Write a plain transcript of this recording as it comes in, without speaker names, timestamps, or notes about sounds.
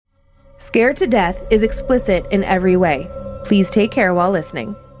Scared to Death is explicit in every way. Please take care while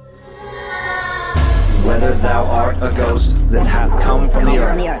listening. Whether thou art a ghost that hath come from the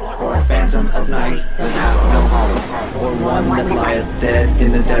earth, or a phantom of night that hath no home, or one that lieth dead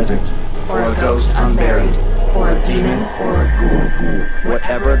in the desert, or a ghost unburied, or a demon, or a ghoul,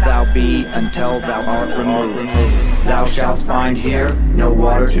 whatever thou be until thou art removed, thou shalt find here no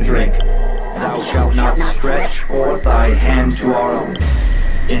water to drink. Thou shalt not stretch forth thy hand to our own.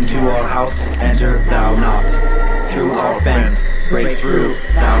 Into our house enter thou not. Through our fence break through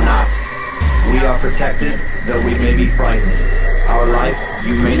thou not. We are protected, though we may be frightened. Our life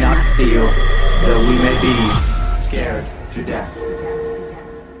you may not steal, though we may be scared to death.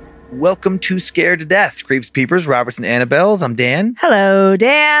 Welcome to Scared to Death, Creeps, Peepers, Roberts, and Annabelles. I'm Dan. Hello,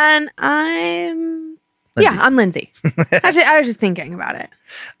 Dan. I'm Lindsay. Actually, I was just thinking about it.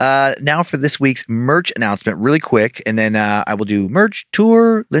 Now for this week's merch announcement, really quick, and then I will do merch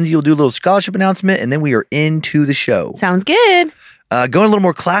tour. Lindsay will do a little scholarship announcement, and then we are into the show. Sounds good. Going a little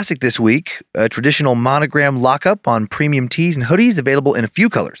more classic this week, a traditional monogram lockup on premium tees and hoodies available in a few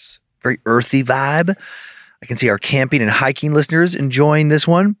colors. Very earthy vibe. I can see our camping and hiking listeners enjoying this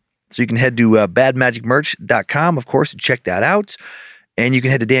one. So you can head to badmagicmerch.com, of course, to check that out. And you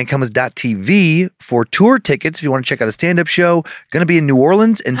can head to dancummins.tv for tour tickets if you want to check out a stand-up show. Going to be in New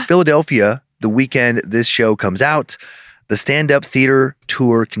Orleans and Philadelphia the weekend this show comes out. The stand-up theater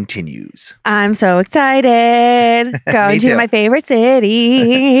tour continues. I'm so excited. Going to my favorite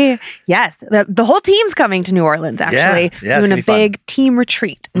city. Yes. The whole team's coming to New Orleans, actually. Yeah, doing a big team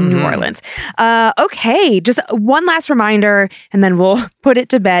retreat in New Orleans. Okay. Just one last reminder, and then we'll put it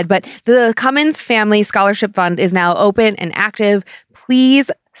to bed. But the Cummins Family Scholarship Fund is now open and active.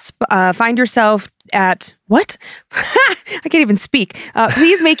 Please find yourself at what? I can't even speak.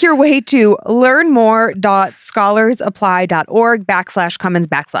 Please make your way to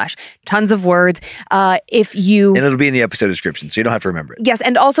learnmore.scholarsapply.org/Cummins/. Tons of words. And it'll be in the episode description, so you don't have to remember it. Yes.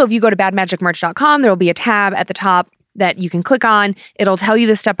 And also, if you go to badmagicmerch.com, there will be a tab at the top that you can click on. It'll tell you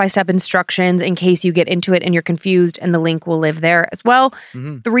the step-by-step instructions in case you get into it and you're confused, and the link will live there as well.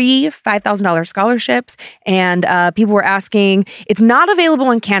 3 $5,000 scholarships, and people were asking, it's not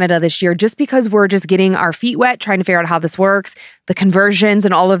available in Canada this year just because we're just getting our feet wet trying to figure out how this works, the conversions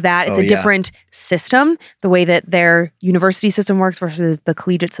and all of that. It's a different system, the way that their university system works versus the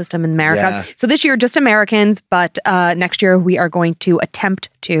collegiate system in America. Yeah. So this year, just Americans, but next year we are going to attempt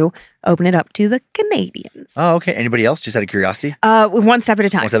to open it up to the Canadians. Oh, okay. Anybody else? Just out of curiosity? One step at a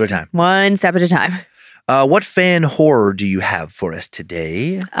time. One step at a time. One step at a time. What fan horror do you have for us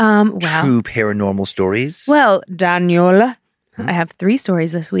today? True paranormal stories? Well, Daniel, I have 3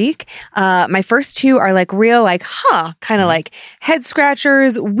 stories this week. My first 2 are like real, kind of like head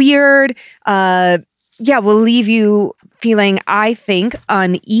scratchers, weird. Will leave you feeling, I think,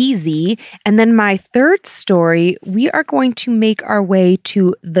 uneasy. And then my third story, we are going to make our way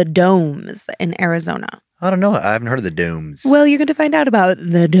to the Domes in Arizona. I don't know. I haven't heard of the Domes. Well, you're going to find out about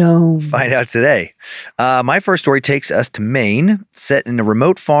the Domes. Find out today. My first story takes us to Maine, set in a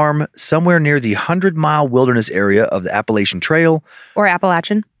remote farm somewhere near the 100-mile wilderness area of the Appalachian Trail. Or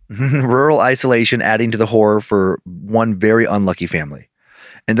Appalachian. Rural isolation adding to the horror for one very unlucky family.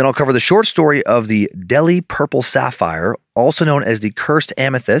 And then I'll cover the short story of the Delhi Purple Sapphire, also known as the Cursed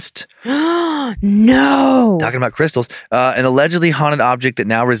Amethyst. No. Talking about crystals. An allegedly haunted object that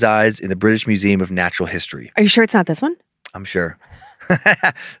now resides in the British Museum of Natural History. Are you sure it's not this one? I'm sure.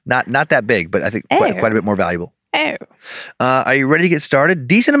 Not that big, but I think quite a bit more valuable. Oh. Are you ready to get started?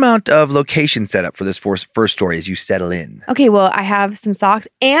 Decent amount of location setup for this first story as you settle in. Okay, well, I have some socks,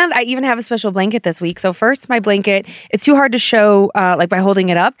 and I even have a special blanket this week. So first, my blanket, it's too hard to show by holding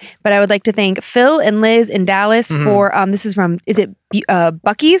it up, but I would like to thank Phil and Liz in Dallas for, this is from, is it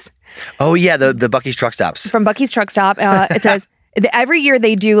Buc-ee's? Oh, yeah, the Buc-ee's Truck Stops. From Buc-ee's Truck Stop. It says, every year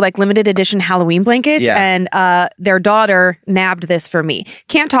they do like limited edition Halloween blankets, and their daughter nabbed this for me.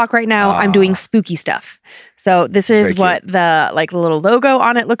 Can't talk right now. I'm doing spooky stuff. So this is what the little logo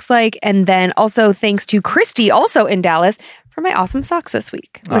on it looks like. And then also thanks to Christy, also in Dallas, for my awesome socks this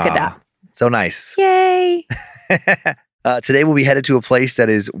week. Look at that. So nice. Yay. Today we'll be headed to a place that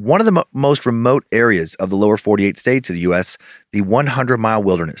is one of the most remote areas of the lower 48 states of the U.S., the 100-mile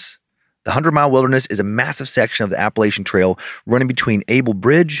wilderness. The 100-mile wilderness is a massive section of the Appalachian Trail running between Able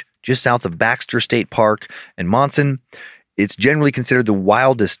Bridge, just south of Baxter State Park, and Monson. It's generally considered the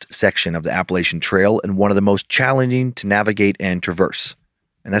wildest section of the Appalachian Trail and one of the most challenging to navigate and traverse.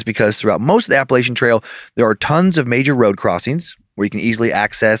 And that's because throughout most of the Appalachian Trail, there are tons of major road crossings where you can easily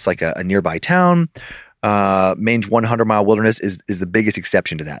access a nearby town. Maine's 100-mile wilderness is the biggest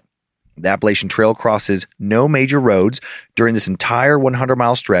exception to that. The Appalachian Trail crosses no major roads during this entire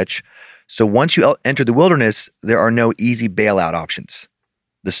 100-mile stretch, so once you enter the wilderness, there are no easy bailout options.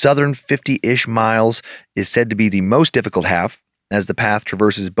 The southern 50-ish miles is said to be the most difficult half, as the path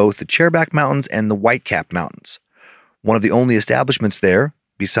traverses both the Chairback Mountains and the Whitecap Mountains. One of the only establishments there,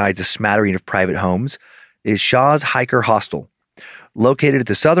 besides a smattering of private homes, is Shaw's Hiker Hostel, located at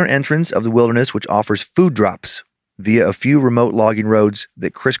the southern entrance of the wilderness, which offers food drops via a few remote logging roads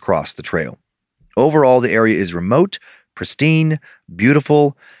that crisscross the trail. Overall, the area is remote, pristine,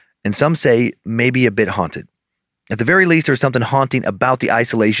 beautiful, and some say maybe a bit haunted. At the very least, there's something haunting about the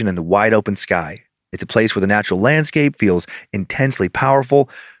isolation and the wide open sky. It's a place where the natural landscape feels intensely powerful,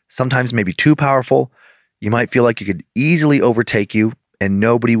 sometimes maybe too powerful. You might feel like it could easily overtake you and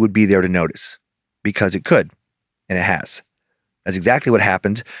nobody would be there to notice, because it could, and it has. That's exactly what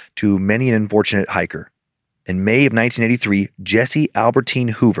happened to many an unfortunate hiker. In May of 1983, Jessie Albertine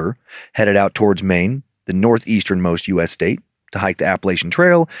Hoover headed out towards Maine, the northeasternmost U.S. state, to hike the Appalachian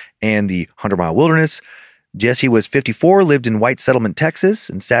Trail and the 100-mile wilderness. Jessie was 54, lived in White Settlement, Texas,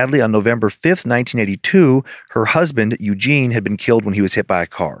 and sadly, on November 5th, 1982, her husband, Eugene, had been killed when he was hit by a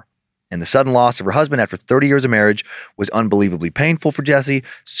car. And the sudden loss of her husband after 30 years of marriage was unbelievably painful for Jessie.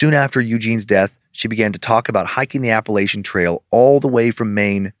 Soon after Eugene's death, she began to talk about hiking the Appalachian Trail all the way from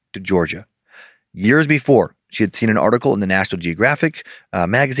Maine to Georgia. Years before, she had seen an article in the National Geographic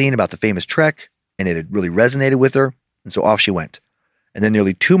magazine about the famous trek, and it had really resonated with her, and so off she went. And then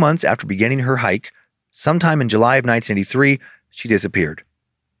nearly 2 months after beginning her hike, sometime in July of 1983, she disappeared.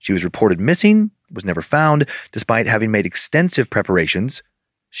 She was reported missing, was never found, despite having made extensive preparations.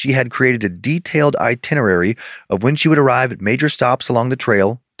 She had created a detailed itinerary of when she would arrive at major stops along the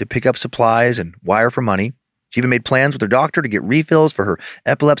trail to pick up supplies and wire for money. She even made plans with her doctor to get refills for her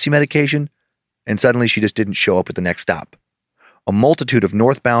epilepsy medication, and suddenly she just didn't show up at the next stop. A multitude of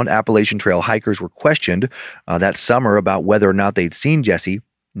northbound Appalachian Trail hikers were questioned that summer about whether or not they'd seen Jessie.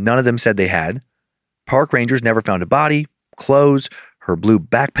 None of them said they had. Park rangers never found a body, clothes, her blue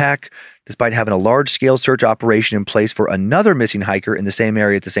backpack, despite having a large-scale search operation in place for another missing hiker in the same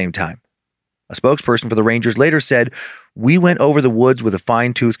area at the same time. A spokesperson for the Rangers later said, "We went over the woods with a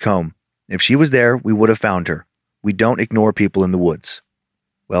fine-tooth comb. If she was there, we would have found her. We don't ignore people in the woods."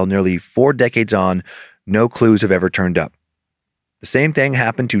 Well, nearly 4 decades on, no clues have ever turned up. The same thing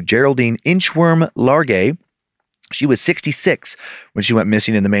happened to Geraldine Inchworm Largay. She was 66 when she went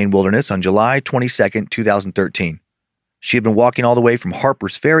missing in the Maine wilderness on July 22nd, 2013. She had been walking all the way from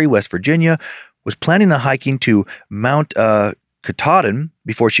Harper's Ferry, West Virginia, was planning on hiking to Mount Katahdin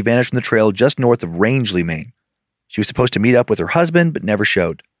before she vanished from the trail just north of Rangeley, Maine. She was supposed to meet up with her husband, but never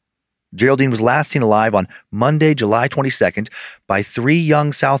showed. Geraldine was last seen alive on Monday, July 22nd, by 3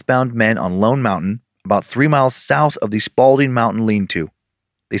 young southbound men on Lone Mountain, about 3 miles south of the Spalding Mountain lean-to.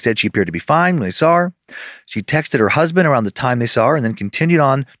 They said she appeared to be fine when they saw her. She texted her husband around the time they saw her and then continued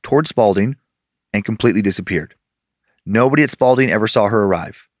on toward Spalding and completely disappeared. Nobody at Spalding ever saw her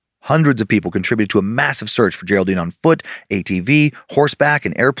arrive. Hundreds of people contributed to a massive search for Geraldine on foot, ATV, horseback,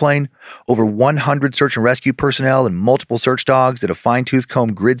 and airplane. Over 100 search and rescue personnel and multiple search dogs did a fine-tooth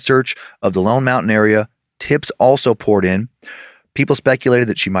comb grid search of the Lone Mountain area. Tips also poured in. People speculated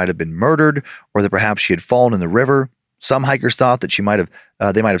that she might have been murdered or that perhaps she had fallen in the river. Some hikers thought that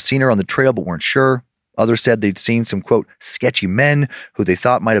they might have seen her on the trail but weren't sure. Others said they'd seen some, quote, sketchy men who they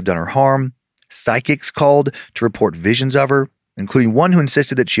thought might have done her harm. Psychics called to report visions of her, including one who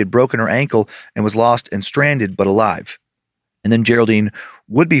insisted that she had broken her ankle and was lost and stranded but alive. And then Geraldine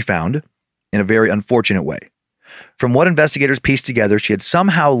would be found in a very unfortunate way. From what investigators pieced together, she had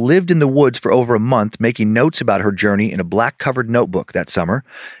somehow lived in the woods for over a month, making notes about her journey in a black-covered notebook that summer,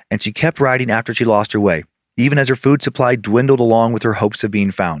 and she kept writing after she lost her way, even as her food supply dwindled along with her hopes of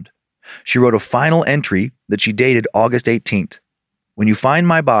being found. She wrote a final entry that she dated August 18th. "When you find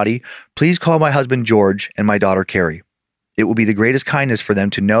my body, please call my husband George and my daughter Carrie. It will be the greatest kindness for them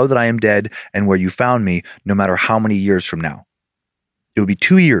to know that I am dead and where you found me, no matter how many years from now." It would be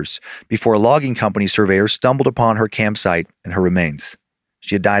 2 years before a logging company surveyor stumbled upon her campsite and her remains.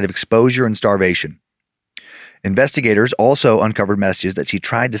 She had died of exposure and starvation. Investigators also uncovered messages that she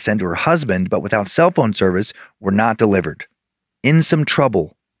tried to send to her husband, but without cell phone service, were not delivered. "In some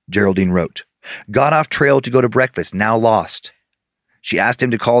trouble," Geraldine wrote. "Got off trail to go to breakfast, now lost." She asked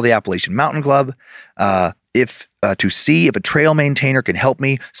him to call the Appalachian Mountain Club to see if a trail maintainer can help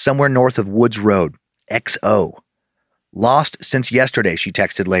me somewhere north of Woods Road. XO. "Lost since yesterday," she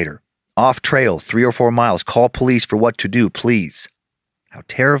texted later. "Off trail, 3 or 4 miles. Call police for what to do, please." How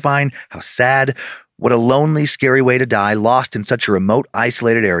terrifying, how sad. What a lonely, scary way to die, lost in such a remote,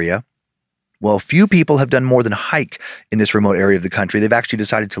 isolated area. Well, few people have done more than hike in this remote area of the country. They've actually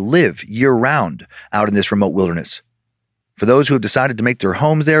decided to live year-round out in this remote wilderness. For those who have decided to make their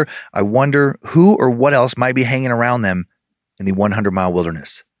homes there, I wonder who or what else might be hanging around them in the 100-mile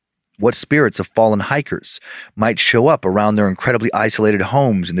wilderness. What spirits of fallen hikers might show up around their incredibly isolated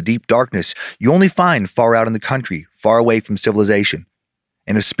homes in the deep darkness you only find far out in the country, far away from civilization.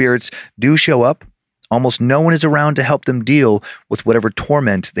 And if spirits do show up, almost no one is around to help them deal with whatever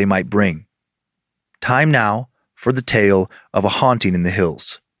torment they might bring. Time now for the tale of a haunting in the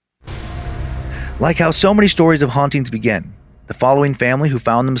hills. Like how so many stories of hauntings begin, the following family who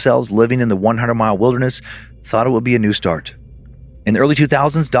found themselves living in the 100-mile wilderness thought it would be a new start. In the early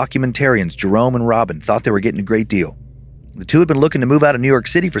 2000s, documentarians Jerome and Robin thought they were getting a great deal. The two had been looking to move out of New York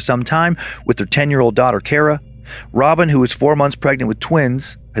City for some time with their 10-year-old daughter, Kara. Robin, who was 4 months pregnant with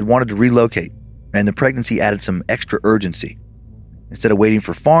twins, had wanted to relocate, and the pregnancy added some extra urgency. Instead of waiting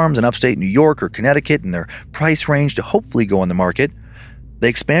for farms in upstate New York or Connecticut and their price range to hopefully go on the market, they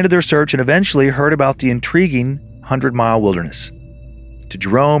expanded their search and eventually heard about the intriguing 100-mile wilderness. To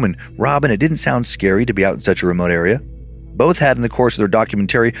Jerome and Robin, it didn't sound scary to be out in such a remote area. Both had, in the course of their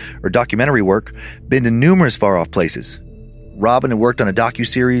documentary work, been to numerous far-off places. Robin had worked on a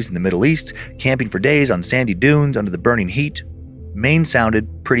docuseries in the Middle East, camping for days on sandy dunes under the burning heat. Maine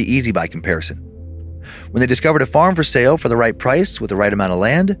sounded pretty easy by comparison. When they discovered a farm for sale for the right price with the right amount of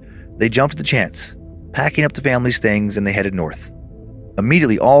land, they jumped at the chance, packing up the family's things, and they headed north.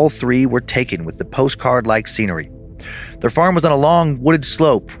 Immediately, all three were taken with the postcard-like scenery. Their farm was on a long, wooded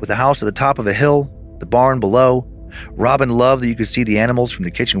slope with a house at the top of a hill, the barn below. Robin loved that you could see the animals from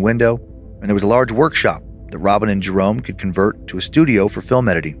the kitchen window, and there was a large workshop that Robin and Jerome could convert to a studio for film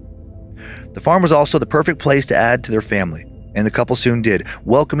editing. The farm was also the perfect place to add to their family, and the couple soon did,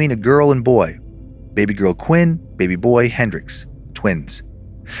 welcoming a girl and boy. Baby girl Quinn, baby boy Hendrix, twins.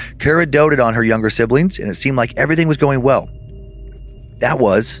 Kara doted on her younger siblings, and it seemed like everything was going well. That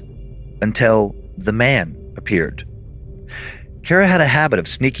was until the man appeared. Kara had a habit of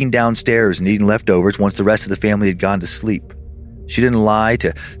sneaking downstairs and eating leftovers once the rest of the family had gone to sleep. She didn't like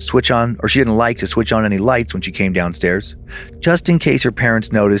to switch on any lights when she came downstairs, just in case her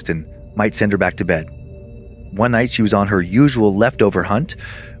parents noticed and might send her back to bed. One night she was on her usual leftover hunt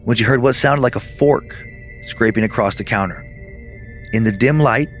when she heard what sounded like a fork scraping across the counter. In the dim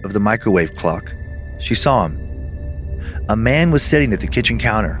light of the microwave clock, she saw him. A man was sitting at the kitchen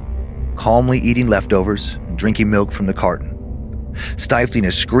counter, calmly eating leftovers and drinking milk from the carton. Stifling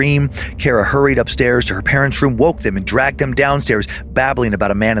a scream, Kara hurried upstairs to her parents' room, woke them, and dragged them downstairs, babbling about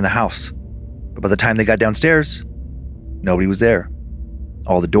a man in the house. But by the time they got downstairs, nobody was there.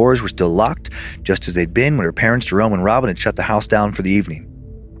 All the doors were still locked, just as they'd been when her parents, Jerome and Robin, had shut the house down for the evening.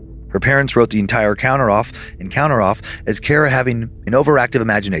 Her parents wrote the entire counter off as Kara having an overactive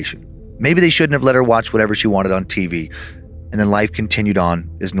imagination. Maybe they shouldn't have let her watch whatever she wanted on TV, and then life continued on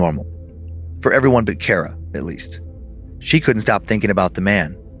as normal. For everyone but Kara, at least. She couldn't stop thinking about the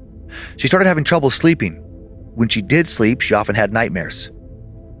man. She started having trouble sleeping. When she did sleep, she often had nightmares.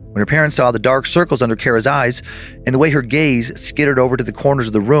 When her parents saw the dark circles under Kara's eyes and the way her gaze skittered over to the corners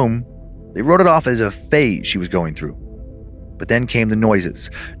of the room, they wrote it off as a phase she was going through. But then came the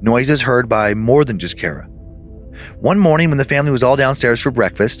noises heard by more than just Kara. One morning when the family was all downstairs for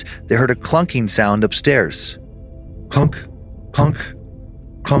breakfast, they heard a clunking sound upstairs. Clunk, clunk,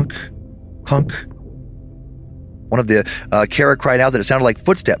 clunk, clunk. One of the Kara cried out that it sounded like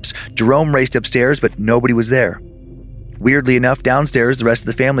footsteps. Jerome raced upstairs, but nobody was there. Weirdly enough, downstairs, the rest of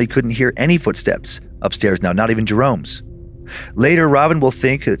the family couldn't hear any footsteps upstairs now, not even Jerome's. Later, Robin will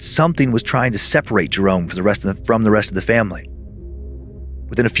think that something was trying to separate Jerome from the rest of the family.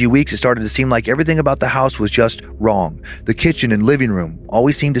 Within a few weeks, it started to seem like everything about the house was just wrong. The kitchen and living room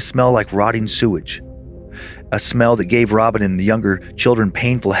always seemed to smell like rotting sewage, a smell that gave Robin and the younger children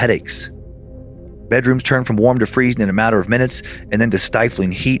painful headaches. Bedrooms turned from warm to freezing in a matter of minutes, and then to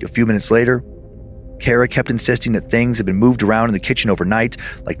stifling heat a few minutes later. Kara kept insisting that things had been moved around in the kitchen overnight,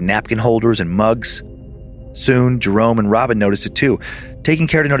 like napkin holders and mugs. Soon, Jerome and Robin noticed it too, taking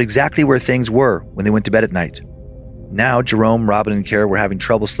care to note exactly where things were when they went to bed at night. Now, Jerome, Robin, and Kara were having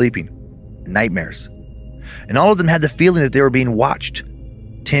trouble sleeping, and nightmares. And all of them had the feeling that they were being watched,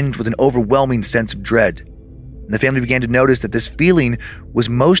 tinged with an overwhelming sense of dread. And the family began to notice that this feeling was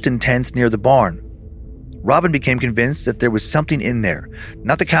most intense near the barn. Robin became convinced that there was something in there,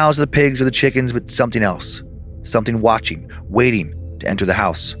 not the cows or the pigs or the chickens, but something else, something watching, waiting to enter the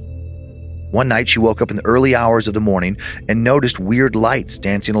house. One night, she woke up in the early hours of the morning and noticed weird lights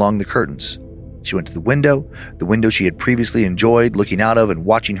dancing along the curtains. She went to the window she had previously enjoyed looking out of and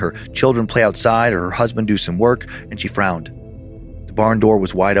watching her children play outside or her husband do some work, and she frowned. The barn door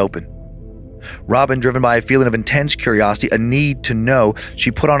was wide open. Robin, driven by a feeling of intense curiosity, a need to know,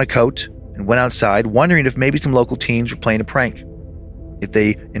 she put on a coat and went outside, wondering if maybe some local teens were playing a prank. If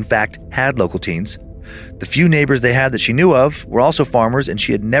they, in fact, had local teens. The few neighbors they had that she knew of were also farmers, and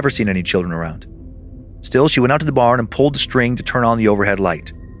she had never seen any children around. Still, she went out to the barn and pulled the string to turn on the overhead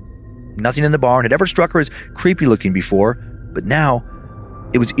light. Nothing in the barn had ever struck her as creepy-looking before, but now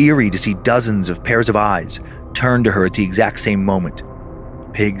it was eerie to see dozens of pairs of eyes turned to her at the exact same moment.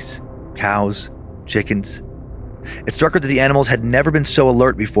 Pigs, cows, chickens. It struck her that the animals had never been so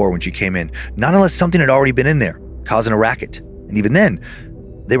alert before when she came in, not unless something had already been in there, causing a racket. And even then,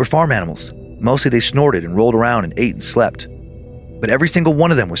 they were farm animals. Mostly they snorted and rolled around and ate and slept. But every single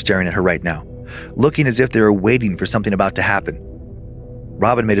one of them was staring at her right now, looking as if they were waiting for something about to happen.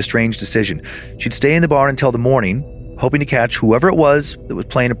 Robin made a strange decision. She'd stay in the barn until the morning, hoping to catch whoever it was that was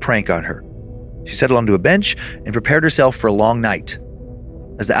playing a prank on her. She settled onto a bench and prepared herself for a long night.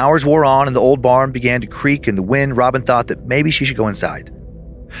 As the hours wore on and the old barn began to creak in the wind, Robin thought that maybe she should go inside.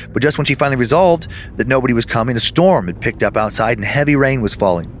 But just when she finally resolved that nobody was coming, a storm had picked up outside and heavy rain was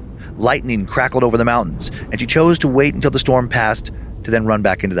falling. Lightning crackled over the mountains, and she chose to wait until the storm passed to then run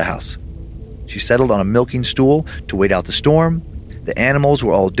back into the house. She settled on a milking stool to wait out the storm. The animals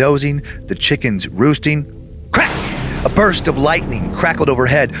were all dozing, the chickens roosting. Crack! A burst of lightning crackled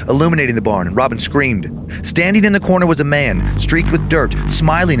overhead, illuminating the barn, and Robin screamed. Standing in the corner was a man, streaked with dirt,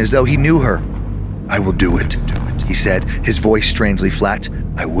 smiling as though he knew her. "I will do it," he said, his voice strangely flat.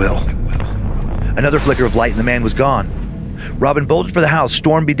 "I will." Another flicker of light and the man was gone. Robin bolted for the house.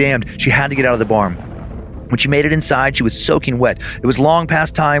 Storm be damned, she had to get out of the barn. When she made it inside, she was soaking wet. It was long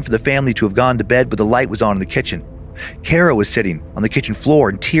past time for the family to have gone to bed, but the light was on in the kitchen. Kara was sitting on the kitchen floor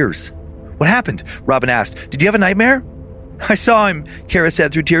in tears. "What happened?" Robin asked. "Did you have a nightmare?" "I saw him," Kara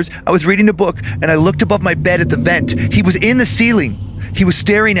said through tears. "I was reading a book, and I looked above my bed at the vent. He was in the ceiling. He was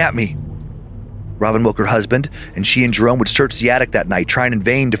staring at me." Robin woke her husband, and she and Jerome would search the attic that night, trying in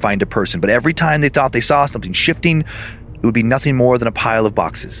vain to find a person. But every time they thought they saw something shifting, it would be nothing more than a pile of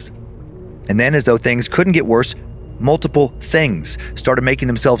boxes. And then, as though things couldn't get worse, multiple things started making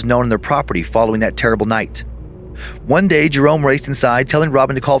themselves known on their property following that terrible night. One day, Jerome raced inside, telling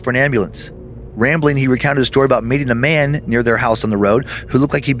Robin to call for an ambulance. Rambling, he recounted a story about meeting a man near their house on the road who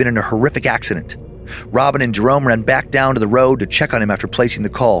looked like he'd been in a horrific accident. Robin and Jerome ran back down to the road to check on him after placing the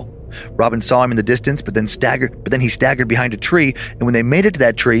call. Robin saw him in the distance, but then he staggered behind a tree, and when they made it to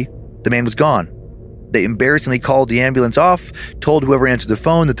that tree, the man was gone. They embarrassingly called the ambulance off, told whoever answered the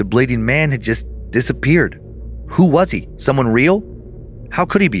phone that the bleeding man had just disappeared. Who was he? Someone real? How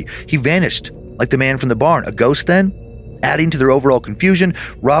could he be? He vanished, like the man from the barn. A ghost then? Adding to their overall confusion,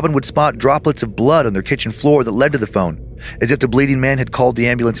 Robin would spot droplets of blood on their kitchen floor that led to the phone, as if the bleeding man had called the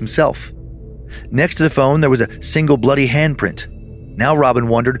ambulance himself. Next to the phone, there was a single bloody handprint. Now Robin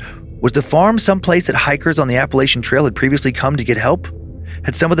wondered, was the farm someplace that hikers on the Appalachian Trail had previously come to get help?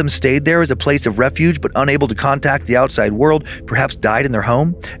 Had some of them stayed there as a place of refuge, but unable to contact the outside world, perhaps died in their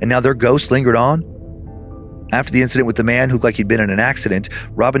home, and now their ghosts lingered on? After the incident with the man who looked like he'd been in an accident,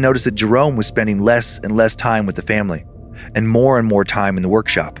 Robin noticed that Jerome was spending less and less time with the family, and more time in the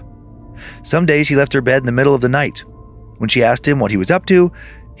workshop. Some days he left her bed in the middle of the night. When she asked him what he was up to,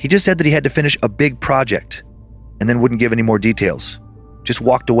 he just said that he had to finish a big project, and then wouldn't give any more details. Just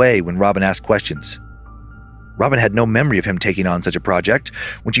walked away when Robin asked questions. Robin had no memory of him taking on such a project.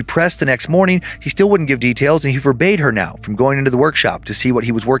 When she pressed the next morning, he still wouldn't give details, and he forbade her now from going into the workshop to see what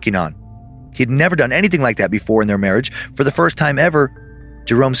he was working on. He had never done anything like that before in their marriage. For the first time ever,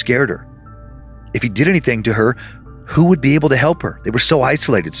 Jerome scared her. If he did anything to her, who would be able to help her? They were so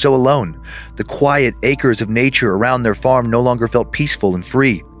isolated, so alone. The quiet acres of nature around their farm no longer felt peaceful and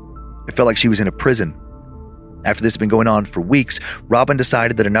free. It felt like she was in a prison. After this had been going on for weeks, Robin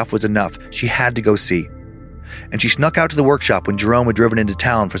decided that enough was enough. She had to go see. And she snuck out to the workshop when Jerome had driven into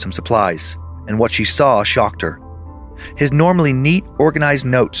town for some supplies, and what she saw shocked her. His normally neat, organized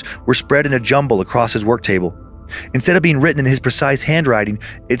notes were spread in a jumble across his work table. Instead of being written in his precise handwriting,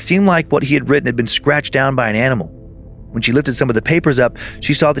 it seemed like what he had written had been scratched down by an animal. When she lifted some of the papers up,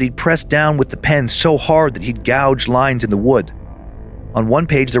 she saw that he'd pressed down with the pen so hard that he'd gouged lines in the wood. On one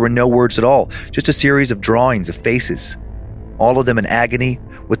page there were no words at all, just a series of drawings of faces. All of them in agony,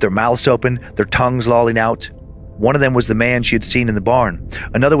 with their mouths open, their tongues lolling out. One of them was the man she had seen in the barn.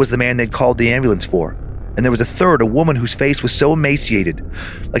 Another was the man they'd called the ambulance for. And there was a third, a woman whose face was so emaciated,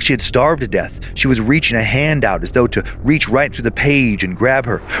 like she had starved to death. She was reaching a hand out as though to reach right through the page and grab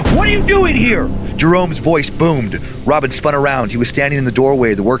her. "What are you doing here?" Jerome's voice boomed. Robin spun around. He was standing in the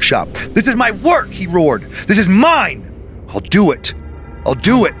doorway of the workshop. "This is my work," he roared. "This is mine. I'll do it. I'll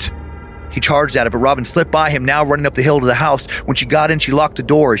do it." He charged at her, but Robin slipped by him, now running up the hill to the house. When she got in, she locked the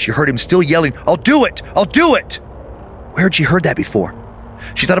door as she heard him still yelling, "I'll do it! I'll do it!" Where had she heard that before?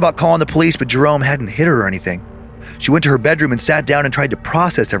 She thought about calling the police, but Jerome hadn't hit her or anything. She went to her bedroom and sat down and tried to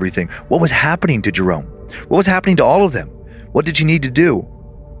process everything. What was happening to Jerome? What was happening to all of them? What did she need to do?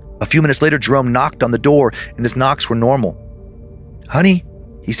 A few minutes later, Jerome knocked on the door, and his knocks were normal. "Honey,"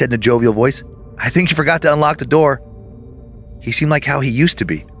 he said in a jovial voice, "I think you forgot to unlock the door." He seemed like how he used to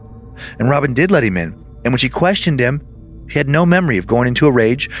be. And Robin did let him in, and when she questioned him, he had no memory of going into a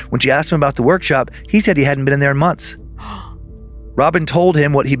rage. When she asked him about the workshop, he said he hadn't been in there in months. Robin told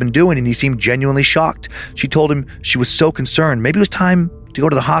him what he'd been doing, and he seemed genuinely shocked. She told him she was so concerned. Maybe it was time to go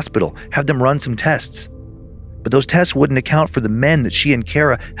to the hospital, have them run some tests. But those tests wouldn't account for the men that she and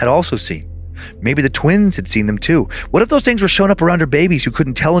Kara had also seen. Maybe the twins had seen them too. What if those things were showing up around her babies who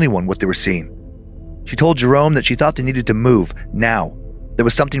couldn't tell anyone what they were seeing? She told Jerome that she thought they needed to move now. There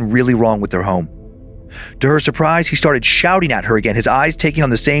was something really wrong with their home. To her surprise, he started shouting at her again, his eyes taking on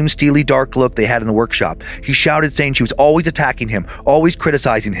the same steely dark look they had in the workshop. He shouted, saying she was always attacking him, always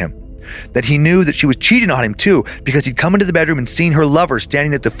criticizing him. That he knew that she was cheating on him too, because he'd come into the bedroom and seen her lover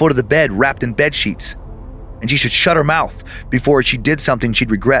standing at the foot of the bed wrapped in bed sheets. And she should shut her mouth before she did something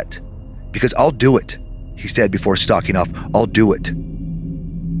she'd regret. "Because I'll do it," he said before stalking off. "I'll do it."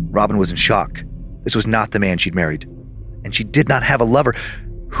 Robin was in shock. This was not the man she'd married. And she did not have a lover.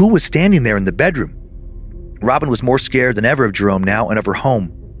 Who was standing there in the bedroom? Robin was more scared than ever of Jerome now and of her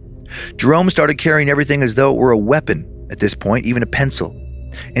home. Jerome started carrying everything as though it were a weapon at this point, even a pencil.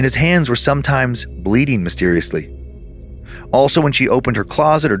 And his hands were sometimes bleeding mysteriously. Also, when she opened her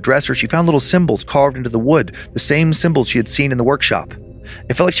closet or dresser, she found little symbols carved into the wood, the same symbols she had seen in the workshop.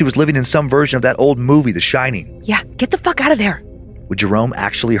 It felt like she was living in some version of that old movie, The Shining. Yeah, get the fuck out of there. Would Jerome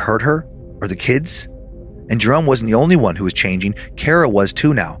actually hurt her? Or the kids? And Jerome wasn't the only one who was changing. Kara was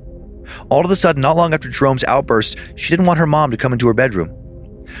too now. All of a sudden, not long after Jerome's outburst, she didn't want her mom to come into her bedroom.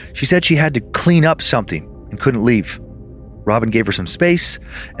 She said she had to clean up something and couldn't leave. Robin gave her some space,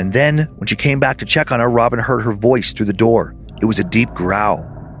 and then, when she came back to check on her, Robin heard her voice through the door. It was a deep growl.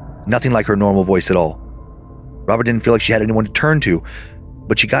 Nothing like her normal voice at all. Robin didn't feel like she had anyone to turn to,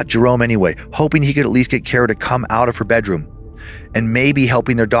 but she got Jerome anyway, hoping he could at least get Kara to come out of her bedroom. And maybe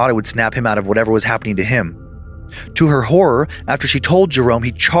helping their daughter would snap him out of whatever was happening to him. To her horror, after she told Jerome,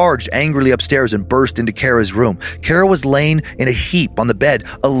 he charged angrily upstairs and burst into Kara's room. Kara was laying in a heap on the bed,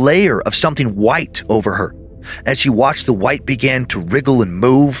 a layer of something white over her. As she watched, the white began to wriggle and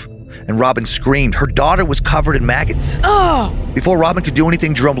move, and Robin screamed. Her daughter was covered in maggots. Oh! Before Robin could do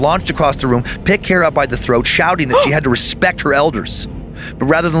anything, Jerome launched across the room, picked Kara up by the throat, shouting that she had to respect her elders. But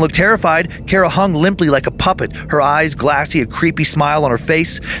rather than look terrified, Kara hung limply like a puppet, her eyes glassy, a creepy smile on her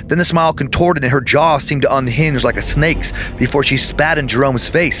face. Then the smile contorted and her jaw seemed to unhinge like a snake's before she spat in Jerome's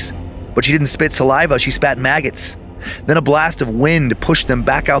face. But she didn't spit saliva, she spat maggots. Then a blast of wind pushed them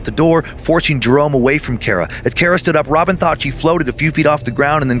back out the door, forcing Jerome away from Kara. As Kara stood up, Robin thought she floated a few feet off the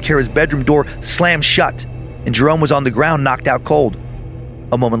ground, and then Kara's bedroom door slammed shut, and Jerome was on the ground, knocked out cold.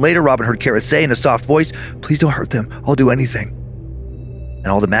 A moment later, Robin heard Kara say in a soft voice, "Please don't hurt them. I'll do anything."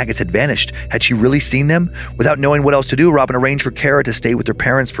 And all the maggots had vanished. Had she really seen them? Without knowing what else to do, Robin arranged for Kara to stay with her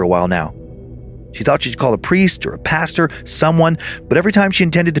parents for a while now. She thought she'd call a priest or a pastor, someone, but every time she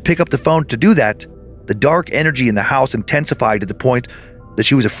intended to pick up the phone to do that, the dark energy in the house intensified to the point that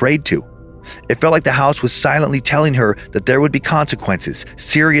she was afraid to. It felt like the house was silently telling her that there would be consequences,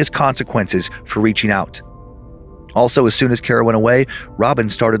 serious consequences for reaching out. Also, as soon as Kara went away, Robin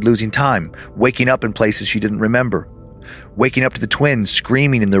started losing time, waking up in places she didn't remember. Waking up to the twins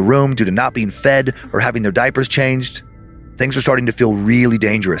screaming in the room due to not being fed or having their diapers changed. Things were starting to feel really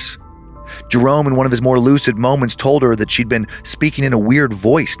dangerous. Jerome, in one of his more lucid moments, told her that she'd been speaking in a weird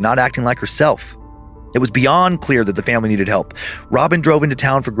voice, not acting like herself. It was beyond clear that the family needed help. Robin drove into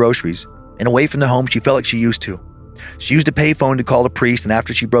town for groceries, and away from the home she felt like she used to. She used a payphone to call a priest, and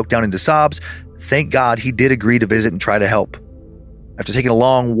after she broke down into sobs, thank God he did agree to visit and try to help. After taking a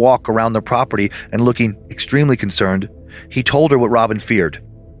long walk around their property and looking extremely concerned, he told her what Robin feared.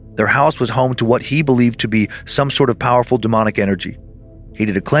 Their house was home to what he believed to be some sort of powerful demonic energy. He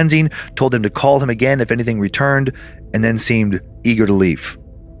did a cleansing, told them to call him again if anything returned, and then seemed eager to leave.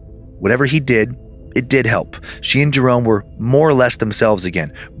 Whatever he did, it did help. She and Jerome were more or less themselves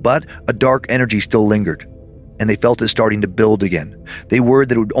again, but a dark energy still lingered, and they felt it starting to build again. They worried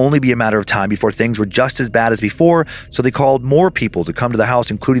that it would only be a matter of time before things were just as bad as before, so they called more people to come to the house,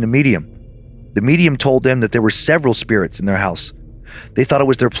 including a medium. The medium told them that there were several spirits in their house. They thought it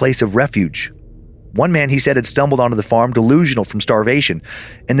was their place of refuge. One man, he said, had stumbled onto the farm delusional from starvation,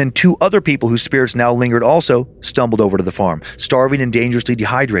 and then 2 other people whose spirits now lingered also stumbled over to the farm, starving and dangerously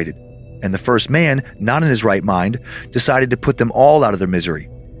dehydrated. And the first man, not in his right mind, decided to put them all out of their misery.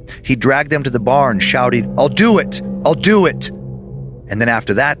 He dragged them to the barn, shouting, "I'll do it! I'll do it!" And then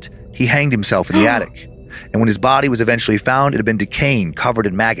after that, he hanged himself in the attic. And when his body was eventually found, it had been decaying, covered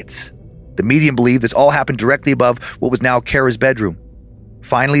in maggots. The medium believed this all happened directly above what was now Kara's bedroom.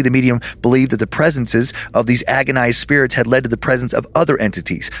 Finally, the medium believed that the presences of these agonized spirits had led to the presence of other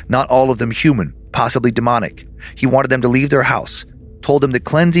entities, not all of them human, possibly demonic. He wanted them to leave their house, told them that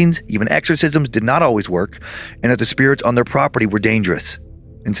cleansings, even exorcisms, did not always work, and that the spirits on their property were dangerous.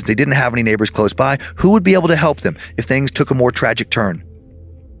 And since they didn't have any neighbors close by, who would be able to help them if things took a more tragic turn?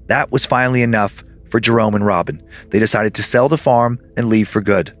 That was finally enough for Jerome and Robin. They decided to sell the farm and leave for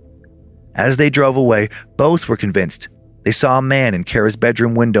good. As they drove away, both were convinced. They saw a man in Kara's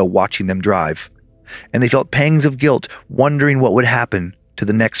bedroom window watching them drive, and they felt pangs of guilt, wondering what would happen to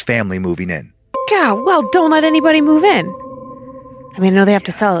the next family moving in. God, well, don't let anybody move in. I mean, I know they have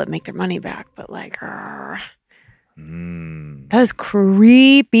to sell it and make their money back, but like, that is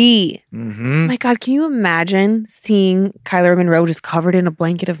creepy. My God, can you imagine seeing Kyler Monroe just covered in a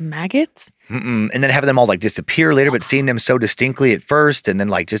blanket of maggots? And then having them all like disappear later, but seeing them so distinctly at first, and then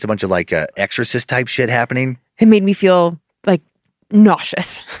like just a bunch of like exorcist type shit happening. It made me feel like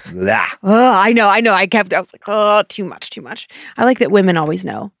nauseous. Blah. Oh, I know. I was like, oh, too much. I like that women always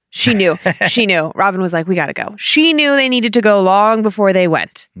know. She knew. She knew. Robin was like, we got to go. She knew they needed to go long before they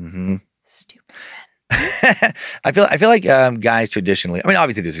went. Stupid men. I feel like guys traditionally, I mean,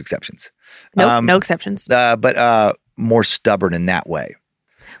 obviously there's exceptions. Nope, no exceptions. But more stubborn in that way.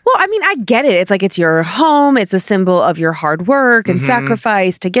 Well, I mean, I get it. It's like it's your home. It's a symbol of your hard work and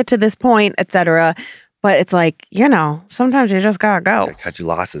sacrifice to get to this point, etc. But it's like, you know, sometimes you just gotta go. Gotta cut your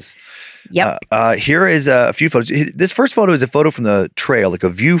losses. Yep. Here is a few photos. This first photo is a photo from the trail, like a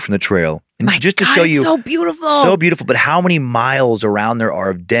view from the trail. And just to show you. So beautiful. So beautiful. But how many miles around there are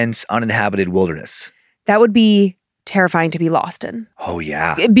of dense, uninhabited wilderness? That would be terrifying to be lost in. Oh,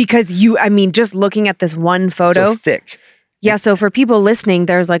 yeah. Because just looking at this one photo. So thick. Yeah, so for people listening,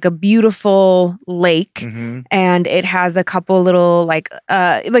 there's like a beautiful lake and it has a couple little like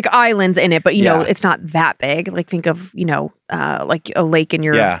islands in it, but you know, it's not that big. Like think of, like a lake in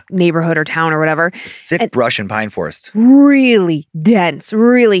your neighborhood or town or whatever. Thick brush and pine forest. Really dense,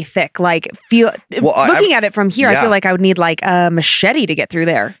 really thick. Like looking at it from here, I feel like I would need like a machete to get through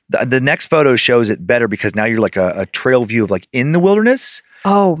there. The next photo shows it better because now you're like a trail view of like in the wilderness.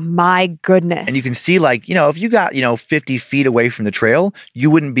 Oh my goodness. And you can see like, if you got, 50 feet away from the trail,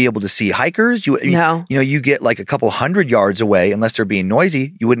 you wouldn't be able to see hikers. You get like a couple 100 yards away, unless they're being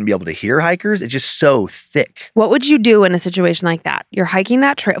noisy, you wouldn't be able to hear hikers. It's just so thick. What would you do in a situation like that? You're hiking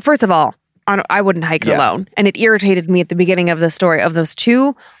that trail. First of all, I wouldn't hike it alone. And it irritated me at the beginning of the story of those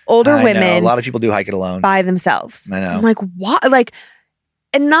two older women. A lot of people do hike it alone. By themselves. I know. I'm like, what? Like,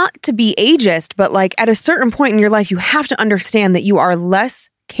 and not to be ageist, but like at a certain point in your life, you have to understand that you are less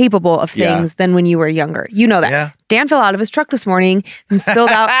capable of things than when you were younger. You know that. Yeah. Dan fell out of his truck this morning and spilled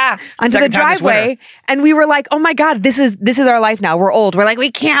out onto the driveway. And we were like, oh my God, this is our life now. We're old. We're like,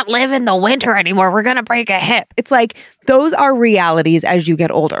 we can't live in the winter anymore. We're going to break a hip. It's like, those are realities as you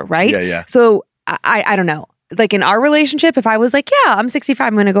get older, right? Yeah. So I don't know. Like in our relationship, if I was like, yeah, I'm 65,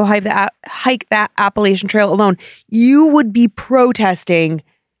 I'm going to go hike that Appalachian Trail alone, you would be protesting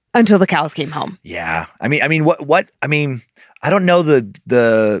until the cows came home. Yeah. I mean, I don't know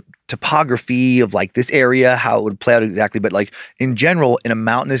the topography of like this area, how it would play out exactly, but like in general, in a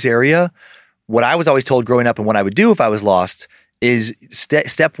mountainous area, what I was always told growing up and what I would do if I was lost is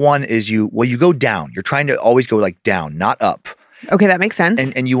step one is you go down. You're trying to always go like down, not up. Okay, that makes sense.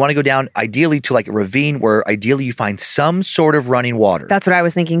 And you want to go down ideally to like a ravine where ideally you find some sort of running water. That's what I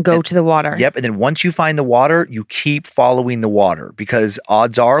was thinking. Go to the water. Yep. And then once you find the water, you keep following the water because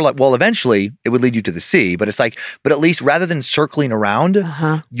odds are like, well, eventually it would lead you to the sea, but it's like, but at least rather than circling around,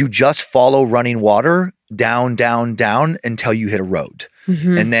 you just follow running water down until you hit a road.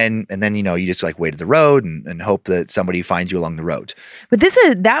 And then you just like wait at the road and hope that somebody finds you along the road. But this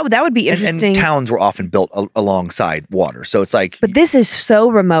is that would be interesting. And towns were often built alongside water, so it's like. But this is so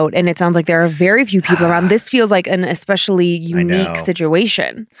remote, and it sounds like there are very few people around. This feels like an especially unique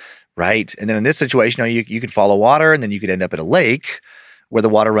situation, right? And then in this situation, you could follow water, and then you could end up at a lake where the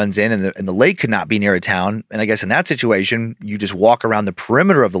water runs in, and the lake could not be near a town. And I guess in that situation, you just walk around the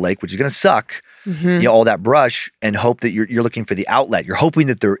perimeter of the lake, which is going to suck. All that brush, and hope that you're looking for the outlet. You're hoping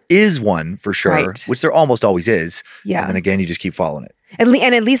that there is one for sure, which there almost always is. Yeah. And then again, you just keep following it. And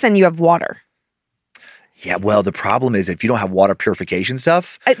at least then you have water. Yeah. Well, the problem is if you don't have water purification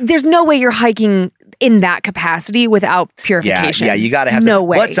stuff. There's no way you're hiking in that capacity without purification. Yeah. You got to have no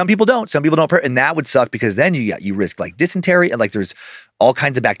way. But some people don't. Some people don't. And that would suck because then you risk like dysentery and like there's all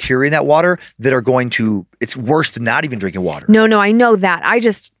kinds of bacteria in that water that are going to, it's worse than not even drinking water. No, I know that. I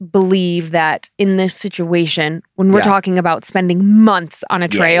just believe that in this situation, when we're Yeah. talking about spending months on a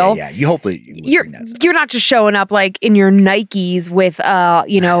trail, Yeah. You hopefully, you're not just showing up like in your Nikes with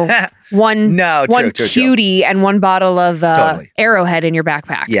one No, one true. cutie and one bottle of Totally. Arrowhead in your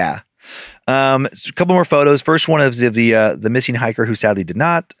backpack. Yeah. So a couple more photos. First one of the missing hiker who sadly did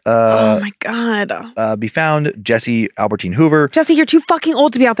not Oh my God. be found. Jesse Albertine Hoover. Jesse, you're too fucking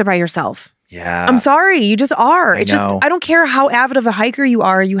old to be out there by yourself. Yeah. I'm sorry. You just are. I It's just, know. I don't care how avid of a hiker you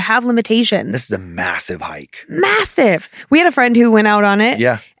are. You have limitations. This is a massive hike. Massive. We had a friend who went out on it.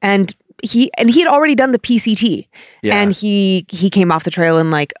 Yeah. And he had already done the PCT. Yeah. And he came off the trail in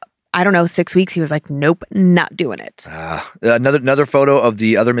like, I don't know, 6 weeks. He was like, nope, not doing it. Another photo of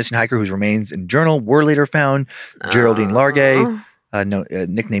the other missing hiker whose remains in journal were later found. Geraldine Largay,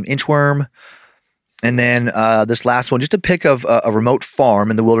 nicknamed Inchworm. And then this last one, just a pic of a remote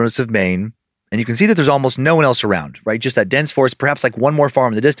farm in the wilderness of Maine. And you can see that there's almost no one else around, right? Just that dense forest, perhaps like one more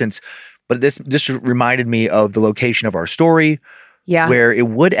farm in the distance. But this reminded me of the location of our story, Yeah. where it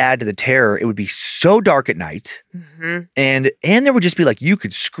would add to the terror. It would be so dark at night. Mhm. And there would just be like, you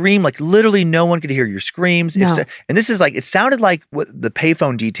could scream, like literally no one could hear your screams. No. And this is like, it sounded like what the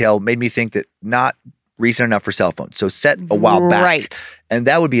payphone detail made me think that not recent enough for cell phones. So set a while back. Right. And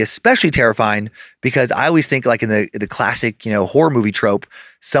that would be especially terrifying because I always think like in the classic, horror movie trope,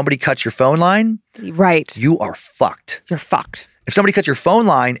 somebody cuts your phone line, Right. you are fucked. You're fucked. If somebody cuts your phone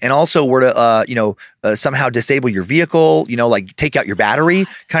line and also were to, somehow disable your vehicle, like take out your battery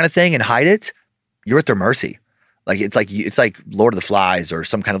kind of thing and hide it, you're at their mercy. Like it's like Lord of the Flies or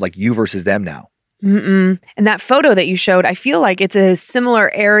some kind of like you versus them now. Mm-mm. And that photo that you showed, I feel like it's a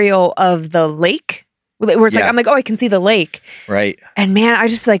similar aerial of the lake where it's like, Yeah. I'm like, oh, I can see the lake. Right. And man, I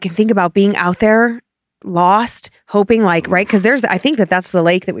just like can think about being out there lost, hoping like, right? Because I think that's the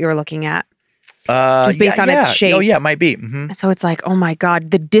lake that we were looking at. Just based on its shape. Oh yeah, it might be. Mm-hmm. And so it's like, oh my God,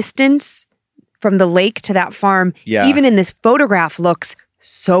 the distance from the lake to that farm, Yeah. even in this photograph, looks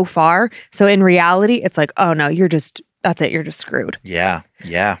so far. So in reality, it's like, oh no, that's it. You're just screwed. Yeah.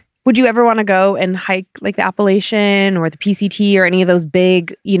 Yeah. Would you ever want to go and hike like the Appalachian or the PCT or any of those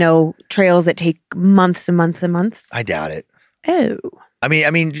big, trails that take months and months and months? I doubt it. Oh, I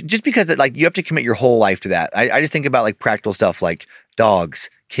mean, just because like you have to commit your whole life to that. I just think about like practical stuff like dogs,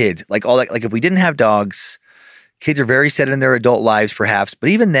 kids, like all that. Like if we didn't have dogs, kids are very set in their adult lives, perhaps. But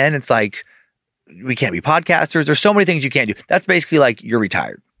even then, it's like we can't be podcasters. There's so many things you can't do. That's basically like you're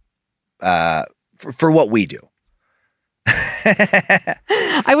retired for what we do.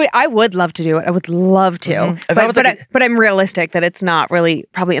 I would love to do it. I would love to. If I was like But I'm realistic that it's not really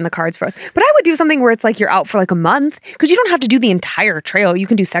probably in the cards for us. But I would do something where it's like you're out for like a month because you don't have to do the entire trail. You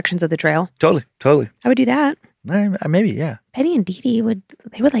can do sections of the trail. Totally. I would do that. Maybe, yeah. Petty and Dee Dee would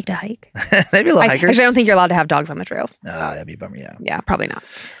like to hike. Maybe a little hikers. Actually, I don't think you're allowed to have dogs on the trails. That'd be a bummer, yeah. Yeah, probably not.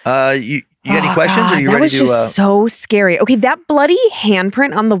 You got any questions? God, Are you that ready was to? just so scary. Okay, that bloody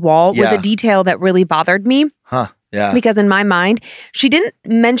handprint on the wall was Yeah. a detail that really bothered me Yeah. because in my mind, she didn't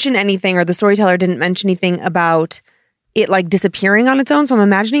mention anything, or the storyteller didn't mention anything about it like disappearing on its own. So I'm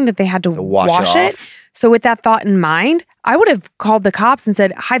imagining that they had to wash it. off. So with that thought in mind, I would have called the cops and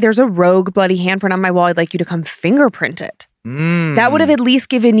said, "Hi, there's a rogue bloody handprint on my wall. I'd like you to come fingerprint it." That would have at least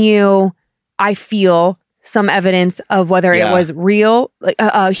given you, I feel, some evidence of whether Yeah. it was real, like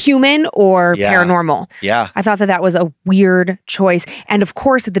human or Yeah. paranormal. Yeah. I thought that was a weird choice. And of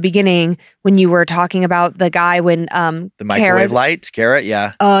course, at the beginning, when you were talking about the guy when The microwave light, Garrett,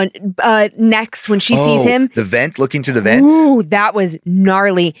 yeah. next when she sees him, The vent, looking through the vent. ooh, that was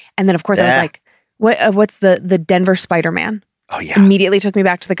gnarly. And then of course I was Yeah. like, what's the Denver Spider-Man? Oh, yeah. Immediately took me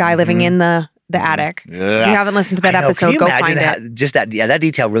back to the guy living in the attic. Yeah. If you haven't listened to that I know. episode, Can you go imagine find it. Just that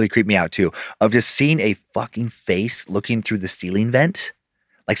detail really creeped me out too. Of just seeing a fucking face looking through the ceiling vent,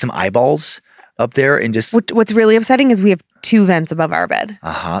 like some eyeballs up there, and just What's really upsetting is we have 2 vents above our bed.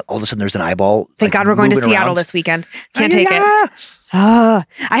 all of a sudden there's an eyeball. Thank like, God we're going to moving Seattle around. this weekend. Can't take it. I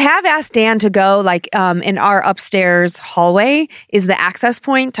have asked Dan to go, like, in our upstairs hallway is the access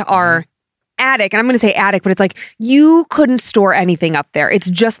point to our attic. And I'm going to say attic, but it's like you couldn't store anything up there. It's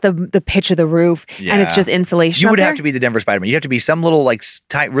just the pitch of the roof and it's Yeah. just insulation. You up would there. have to be the Denver Spider-Man. You have to be some little like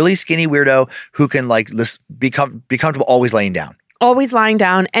really skinny weirdo who can like be comfortable always laying down. Always lying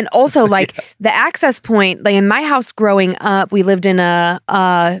down. And also like the access point, like in my house growing up, we lived in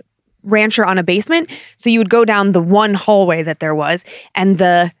a rancher on a basement. So you would go down the one hallway that there was, and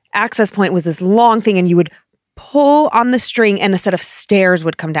the access point was this long thing, and you would pull on the string and a set of stairs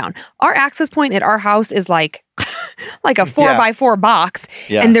would come down. Our access point at our house is like a 4x4 box,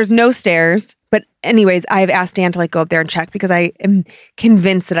 Yeah. and there's no stairs. But anyways, I've asked Dan to like go up there and check because I am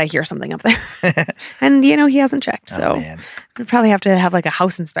convinced that I hear something up there. And he hasn't checked. So we'd probably have to have like a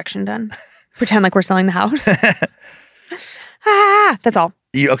house inspection done. Pretend like we're selling the house. That's all.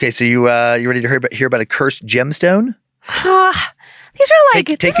 So you ready to hear about a cursed gemstone? These are like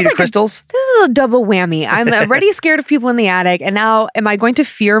take you to crystals. This is a double whammy. I'm already scared of people in the attic, and now am I going to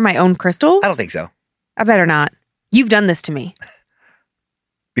fear my own crystals? I don't think so. I better not. You've done this to me.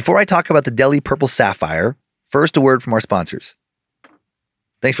 Before I talk about the Delhi Purple Sapphire, first a word from our sponsors.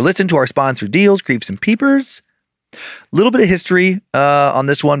 Thanks for listening to our sponsored deals, Creeps and Peepers. A little bit of history on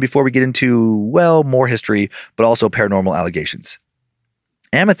this one before we get into, more history, but also paranormal allegations.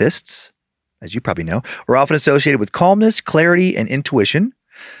 Amethysts, as you probably know, are often associated with calmness, clarity, and intuition,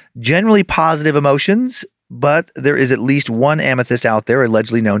 generally positive emotions, but there is at least one amethyst out there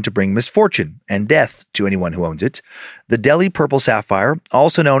allegedly known to bring misfortune and death to anyone who owns it. The Delhi Purple Sapphire,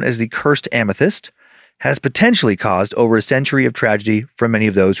 also known as the Cursed Amethyst, has potentially caused over a century of tragedy for many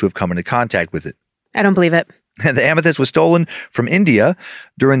of those who have come into contact with it. I don't believe it. The amethyst was stolen from India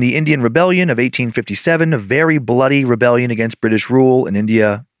during the Indian Rebellion of 1857, a very bloody rebellion against British rule in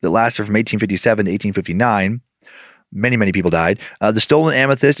India that lasted from 1857 to 1859. Many, many people died. The stolen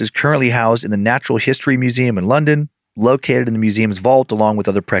amethyst is currently housed in the Natural History Museum in London, located in the museum's vault along with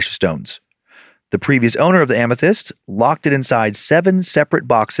other precious stones. The previous owner of the amethyst locked it inside 7 separate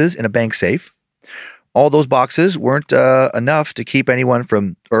boxes in a bank safe. All those boxes weren't enough to keep anyone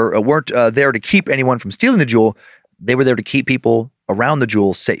from, or weren't there to keep anyone from stealing the jewel. They were there to keep people around the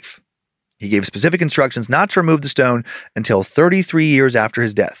jewel safe. He gave specific instructions not to remove the stone until 33 years after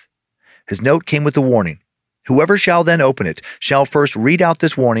his death. His note came with a warning. Whoever shall then open it shall first read out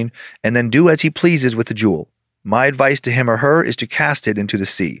this warning and then do as he pleases with the jewel. My advice to him or her is to cast it into the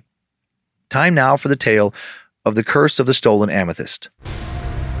sea. Time now for the tale of the curse of the stolen amethyst.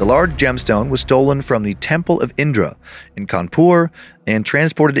 The large gemstone was stolen from the Temple of Indra in Kanpur and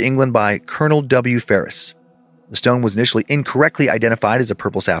transported to England by Colonel W. Ferris. The stone was initially incorrectly identified as a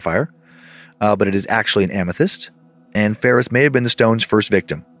purple sapphire, but it is actually an amethyst, and Ferris may have been the stone's first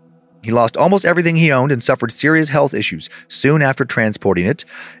victim. He lost almost everything he owned and suffered serious health issues soon after transporting it,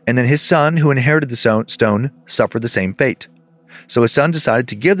 and then his son, who inherited the stone, suffered the same fate. So his son decided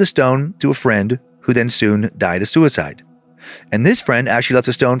to give the stone to a friend who then soon died a suicide. And this friend actually left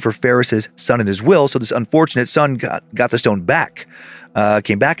the stone for Ferris's son in his will, so this unfortunate son got the stone back,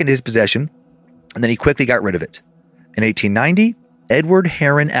 came back into his possession, and then he quickly got rid of it. In 1890, Edward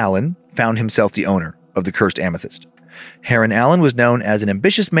Heron Allen found himself the owner of the cursed amethyst. Heron Allen was known as an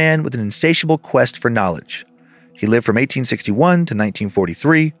ambitious man with an insatiable quest for knowledge. He lived from 1861 to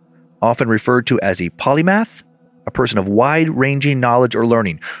 1943, often referred to as a polymath, a person of wide-ranging knowledge or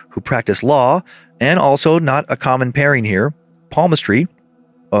learning who practiced law, and also, not a common pairing here, palmistry,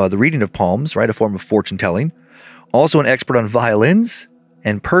 the reading of palms, right, a form of fortune-telling, also an expert on violins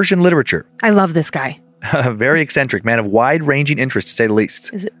and Persian literature. I love this guy. Very eccentric, man of wide-ranging interest, to say the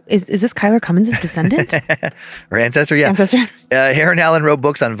least. Is this Kyler Cummins' descendant? Or ancestor, yeah. Ancestor. Heron Allen wrote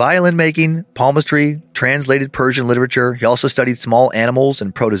books on violin making, palmistry, translated Persian literature. He also studied small animals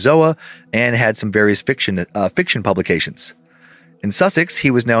and protozoa, and had some various fiction publications. In Sussex,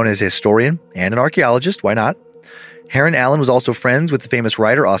 he was known as a historian and an archaeologist. Why not? Heron Allen was also friends with the famous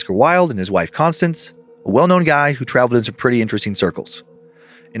writer Oscar Wilde and his wife Constance, a well-known guy who traveled in some pretty interesting circles.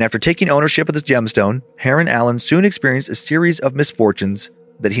 And after taking ownership of this gemstone, Heron Allen soon experienced a series of misfortunes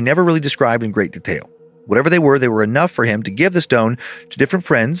that he never really described in great detail. Whatever they were enough for him to give the stone to different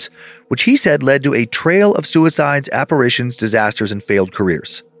friends, which he said led to a trail of suicides, apparitions, disasters, and failed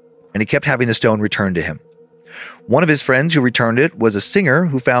careers. And he kept having the stone returned to him. One of his friends who returned it was a singer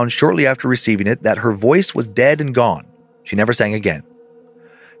who found shortly after receiving it that her voice was dead and gone. She never sang again.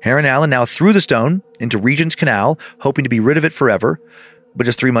 Heron Allen now threw the stone into Regent's Canal, hoping to be rid of it forever. But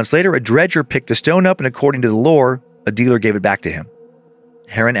just 3 months later, a dredger picked the stone up, and according to the lore, a dealer gave it back to him.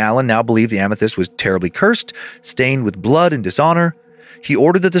 Heron Allen now believed the amethyst was terribly cursed, stained with blood and dishonor. He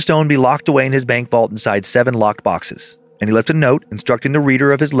ordered that the stone be locked away in his bank vault inside 7 locked boxes. And he left a note instructing the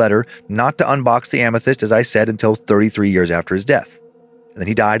reader of his letter not to unbox the amethyst, as I said, until 33 years after his death. And then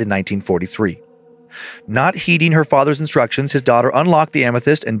he died in 1943. Not heeding her father's instructions, his daughter unlocked the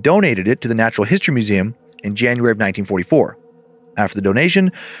amethyst and donated it to the Natural History Museum in January of 1944. After the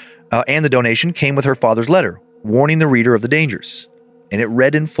donation, came with her father's letter, warning the reader of the dangers. And it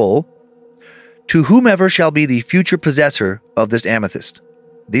read in full, "To whomever shall be the future possessor of this amethyst.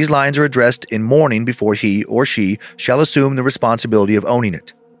 These lines are addressed in mourning before he or she shall assume the responsibility of owning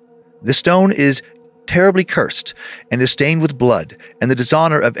it. This stone is terribly cursed and is stained with blood and the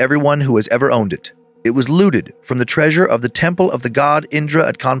dishonor of everyone who has ever owned it. It was looted from the treasure of the temple of the god Indra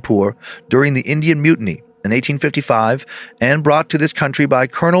at Kanpur during the Indian Mutiny in 1855 and brought to this country by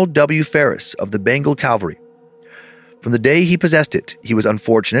Colonel W. Ferris of the Bengal Cavalry. From the day he possessed it, he was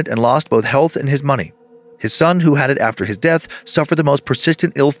unfortunate and lost both health and his money. His son, who had it after his death, suffered the most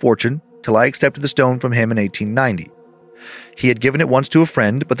persistent ill fortune till I accepted the stone from him in 1890. He had given it once to a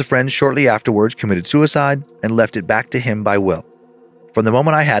friend, but the friend shortly afterwards committed suicide and left it back to him by will. From the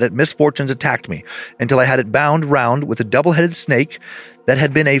moment I had it, misfortunes attacked me until I had it bound round with a double-headed snake that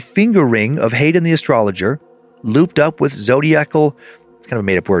had been a finger ring of Hayden the astrologer, looped up with zodiacal, it's kind of a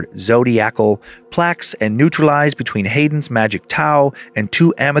made-up word, zodiacal plaques and neutralized between Hayden's magic tau and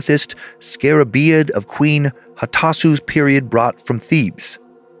 2 amethyst scarabaeid of Queen Hatasu's period brought from Thebes.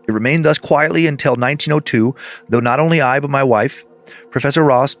 It remained thus quietly until 1902, though not only I but my wife, Professor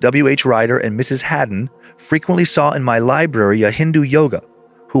Ross, W.H. Ryder, and Mrs. Haddon frequently saw in my library a Hindu yoga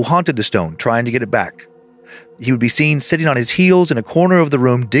who haunted the stone trying to get it back. He would be seen sitting on his heels in a corner of the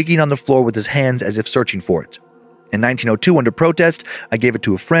room digging on the floor with his hands as if searching for it. In 1902, under protest, I gave it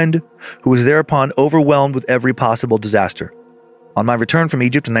to a friend who was thereupon overwhelmed with every possible disaster. On my return from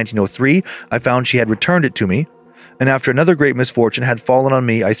Egypt in 1903, I found she had returned it to me, and after another great misfortune had fallen on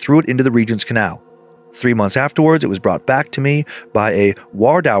me, I threw it into the Regent's Canal. 3 months afterwards, it was brought back to me by a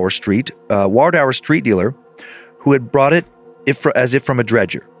Wardour Street dealer who had brought it as if from a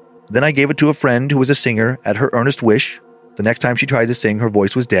dredger. Then I gave it to a friend who was a singer at her earnest wish. The next time she tried to sing, her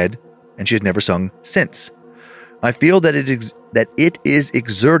voice was dead, and she has never sung since. I feel that it is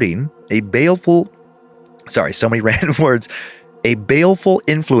exerting a baleful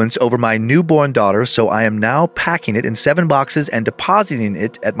influence over my newborn daughter, so I am now packing it in 7 boxes and depositing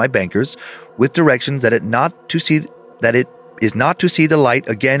it at my banker's with directions that it is not to see the light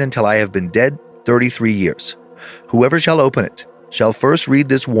again until I have been dead 33 years. Whoever shall open it shall first read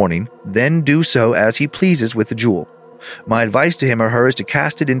this warning, then do so as he pleases with the jewel. My advice to him or her is to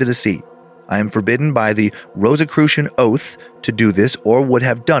cast it into the sea. I am forbidden by the Rosicrucian oath to do this, or would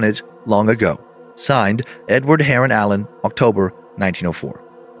have done it long ago. Signed, Edward Heron Allen, October 1904.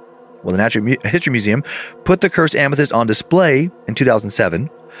 Well, the Natural History Museum put the cursed amethyst on display in 2007,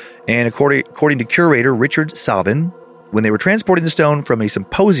 and according to curator Richard Savin, when they were transporting the stone from a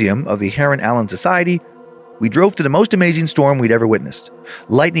symposium of the Heron Allen Society, we drove through the most amazing storm we'd ever witnessed.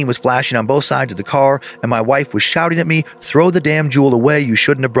 Lightning was flashing on both sides of the car, and my wife was shouting at me, "Throw the damn jewel away, you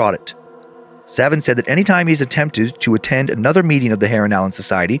shouldn't have brought it." Savin said that any time he's attempted to attend another meeting of the Heron Allen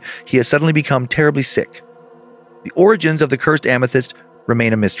Society, he has suddenly become terribly sick. The origins of the cursed amethyst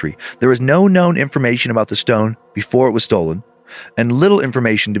remain a mystery. There is no known information about the stone before it was stolen, and little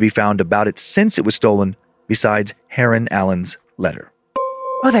information to be found about it since it was stolen, besides Heron Allen's letter.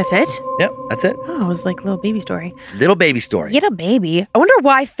 Oh, that's it? Yep, that's it. Oh, it was like a little baby story. Little baby story. Get a baby. I wonder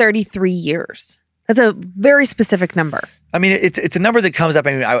why 33 years. That's a very specific number. I mean, it's a number that comes up.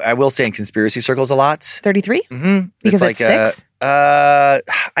 I mean, I will say in conspiracy circles a lot. 33? Mm-hmm. Because it's 6?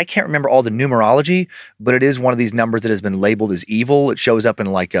 I can't remember all the numerology, but it is one of these numbers that has been labeled as evil. It shows up in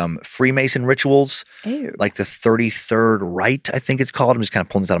like Freemason rituals, like the 33rd rite, I think it's called. I'm just kind of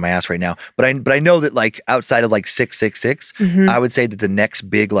pulling this out of my ass right now. But I know that like outside of like 666, I would say that the next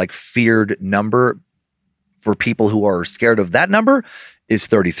big like feared number for people who are scared of that number is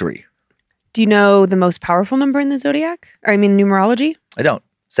 33. Do you know the most powerful number in the zodiac? Or I mean numerology? I don't.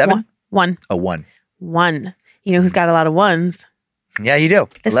 7? 1. Oh, 1. 1. You know who's got a lot of ones? Yeah, you do.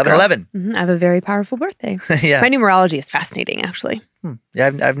 11. I have a very powerful birthday. Yeah. My numerology is fascinating, actually.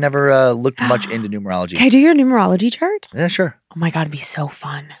 Yeah, I've never looked much into numerology. Can I do your numerology chart? Yeah, sure. Oh my God, it'd be so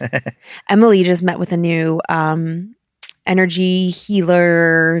fun. Emily just met with a new energy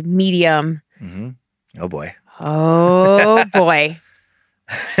healer medium. Mm-hmm. Oh boy. Oh boy.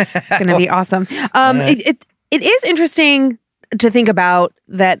 It's going to be awesome. It is interesting to think about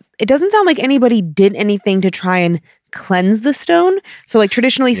that it doesn't sound like anybody did anything to try and cleanse the stone. So like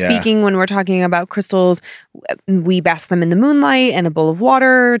traditionally speaking, when we're talking about crystals, we bask them in the moonlight and a bowl of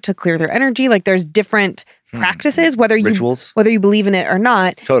water to clear their energy. Like there's different practices, Rituals. whether you believe in it or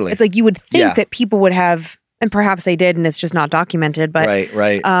not. Totally. It's like you would think that people would have, and perhaps they did, and it's just not documented. But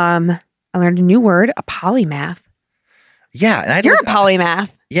right. I learned a new word, a polymath. Yeah, and You're a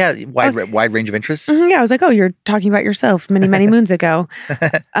polymath. Yeah, wide range of interests. Yeah, I was like, oh, you're talking about yourself many moons ago.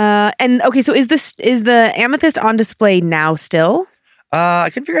 And okay, so is the amethyst on display now still? I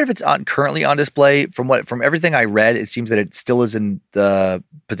couldn't figure out if it's currently on display. From everything I read, it seems that it still is in the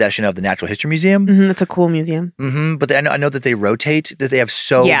possession of the Natural History Museum. It's a cool museum. But I know that they rotate, that they have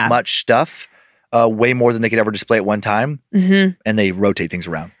so much stuff, way more than they could ever display at one time, and they rotate things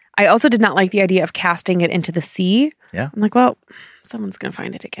around. I also did not like the idea of casting it into the sea. Yeah. I'm like, well, someone's going to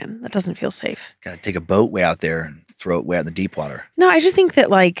find it again. That doesn't feel safe. Got to take a boat way out there and throw it way out in the deep water. No, I just think that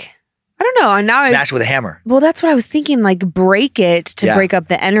like, I don't know. And now Smash it with a hammer. Well, that's what I was thinking, like break it to Yeah. break up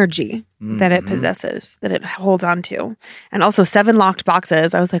the energy that it possesses, that it holds on to. And also 7 locked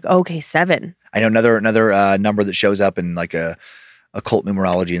boxes. I was like, okay, 7. I know another number that shows up in like a occult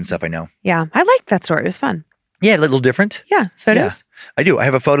numerology and stuff. I know. Yeah. I liked that story. It was fun. Yeah, a little different. Yeah. Photos. Yeah, I do. I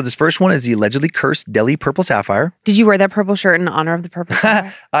have a photo. This first one is the allegedly cursed Delhi purple sapphire. Did you wear that purple shirt in honor of the purple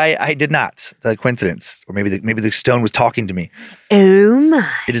sapphire? I did not. The coincidence, or maybe the stone was talking to me. Oh my.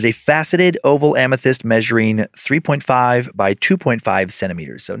 It is a faceted oval amethyst measuring 3.5 by 2.5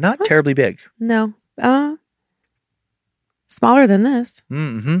 centimeters, so not terribly big. No. Smaller than this.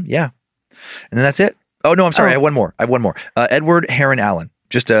 Mm-hmm. Yeah, and then that's it. Oh no, I'm sorry. I have one more. Edward Heron Allen.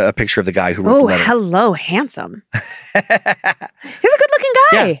 Just a picture of the guy who wrote the letter. Hello, handsome. He's a good-looking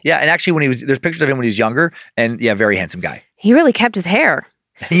guy. Yeah. And actually, there's pictures of him when he was younger, and yeah, very handsome guy. He really kept his hair.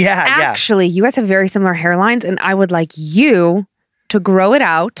 Yeah. Actually, you guys have very similar hairlines, and I would like you to grow it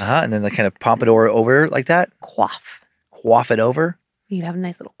out. And then kind of pompadour over like that. Quaff it over. You'd have a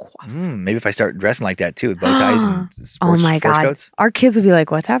nice little quaff. Maybe if I start dressing like that too, with bow ties and sports coats. Our kids would be like,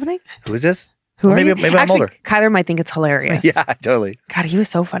 "What's happening? Who is this?" Who are maybe you?" I'm Actually, older. Kyler might think it's hilarious. Yeah, totally. God, he was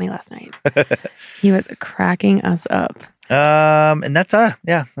so funny last night. He was cracking us up. And that's all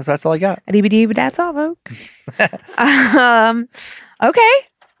I got. That's all, folks. Okay.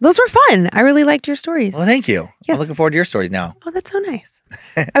 Those were fun. I really liked your stories. Well, thank you. Yes. I'm looking forward to your stories now. Oh, that's so nice.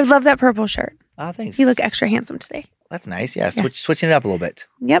 I love that purple shirt. Oh, thanks. You look extra handsome today. That's nice. Yeah, switching it up a little bit.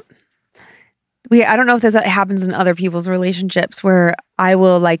 Yep. I don't know if this happens in other people's relationships where I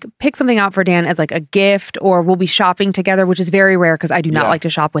will like pick something out for Dan as like a gift, or we'll be shopping together, which is very rare because I do not like to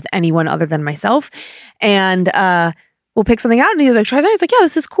shop with anyone other than myself. And we'll pick something out and he's like, try that. He's like, yeah,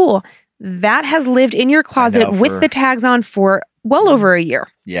 this is cool. That has lived in your closet with the tags on for well over a year.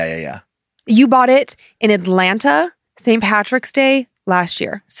 Yeah. You bought it in Atlanta, St. Patrick's Day last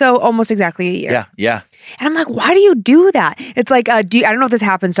year. So almost exactly a year. Yeah. And I'm like, why do you do that? It's like, I don't know if this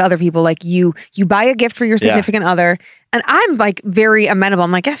happens to other people. Like you buy a gift for your significant other, and I'm like very amenable.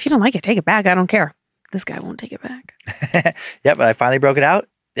 I'm like, if you don't like it, take it back. I don't care. This guy won't take it back. Yeah, but I finally broke it out.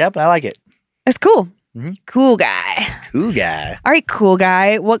 Yep, and I like it. It's cool. Mm-hmm. Cool guy. Cool guy. All right, cool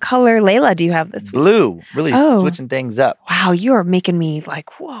guy. What color Layla do you have this week? Blue. Really switching things up. Wow, you are making me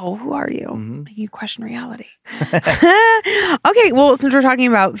like, whoa, who are you? Mm-hmm. Making you question reality. Okay, well, since we're talking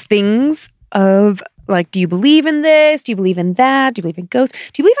about things of like, do you believe in this? Do you believe in that? Do you believe in ghosts?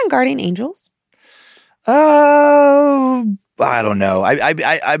 Do you believe in guardian angels? I don't know.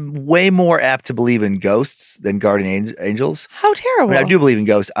 I'm way more apt to believe in ghosts than guardian angels. How terrible. I mean, I do believe in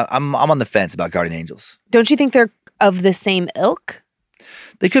ghosts. I'm on the fence about guardian angels. Don't you think they're of the same ilk?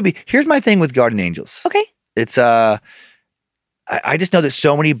 They could be. Here's my thing with guardian angels. Okay. It's I just know that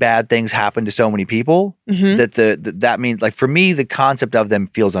so many bad things happen to so many people that means, like, for me, the concept of them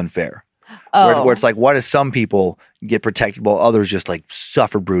feels unfair. Where it's like, why do some people get protected while others just like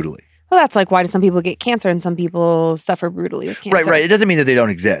suffer brutally? Well, that's like, why do some people get cancer and some people suffer brutally with cancer? Right. It doesn't mean that they don't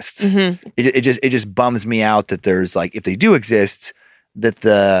exist. Mm-hmm. It just bums me out that there's like, if they do exist, that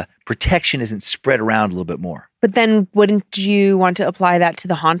the protection isn't spread around a little bit more. But then wouldn't you want to apply that to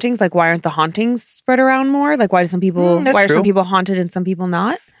the hauntings? Like, why aren't the hauntings spread around more? Like, why do some people, why are some people haunted and some people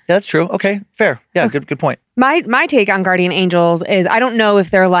not? Yeah, that's true. Okay, fair. Yeah, okay. Good point. My take on guardian angels is, I don't know if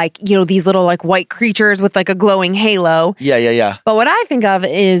they're like, these little like white creatures with like a glowing halo. Yeah. But what I think of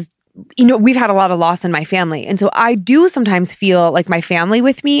is, we've had a lot of loss in my family. And so I do sometimes feel like my family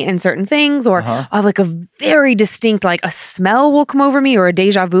with me in certain things, or like a very distinct, like a smell will come over me, or a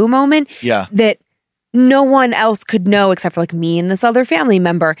deja vu moment that no one else could know except for like me and this other family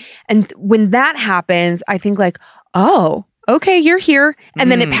member. And when that happens, I think like, oh, okay, you're here. And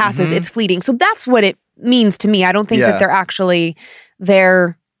then it passes. It's fleeting. So that's what it means to me. I don't think that they're actually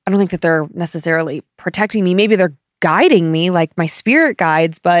there. I don't think that they're necessarily protecting me. Maybe they're guiding me, like my spirit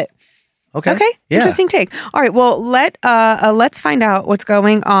guides, but okay. Interesting take. All right. Well, let's find out what's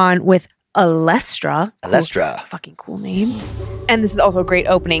going on with Alestra. Alestra. Fucking cool name. And this is also a great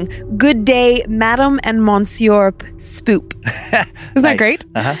opening. Good day, Madam and Monsieur Spoop. Isn't that great?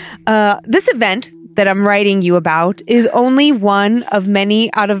 This event that I'm writing you about is only one of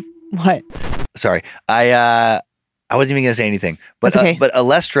many out of what? Sorry. I wasn't even going to say anything. But okay. But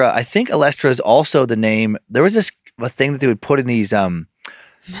Alestra, I think Alestra is also the name. There was a thing that they would put in these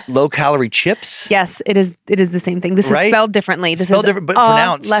low-calorie chips. Yes, it is the same thing. This is spelled differently. This is different, but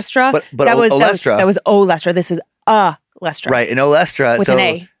pronounced. Lestra. But that was Olestra. That was Olestra. This is Lestra. Right, and Olestra. With an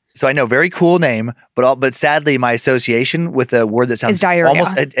A. So I know, very cool name, but sadly, my association with a word that sounds Is diarrhea.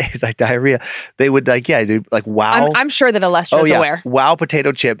 almost is like diarrhea. They would like wow. I'm sure that Alestra is aware. Wow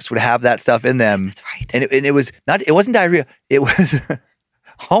potato chips would have that stuff in them. That's right. And it wasn't diarrhea. It was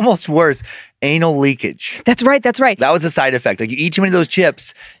almost worse, anal leakage. That's right. That was a side effect. Like you eat too many of those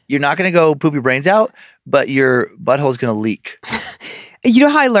chips, you're not going to go poop your brains out, but your butthole's going to leak. You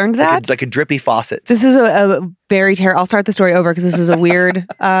know how I learned that? Like a drippy faucet. This is a very terrible. I'll start the story over because this is a weird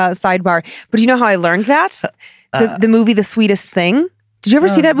sidebar. But do you know how I learned that? The movie The Sweetest Thing. Did you ever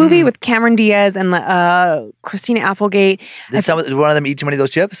see that movie with Cameron Diaz and Christina Applegate? Did one of them eat too many of those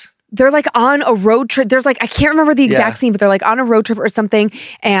chips? They're like on a road trip. There's like, I can't remember the exact scene, but they're like on a road trip or something.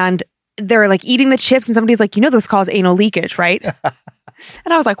 And they're like eating the chips and somebody's like, those cause anal leakage, right?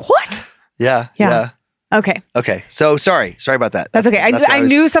 And I was like, what? Yeah. Okay. So sorry about that. That's okay. I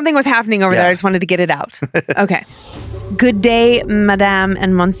knew something was happening over there. I just wanted to get it out. Okay. Good day, Madame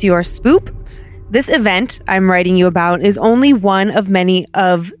and Monsieur Spoop. This event I'm writing you about is only one of many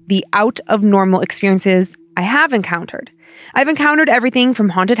of the out of normal experiences I have encountered. I've encountered everything from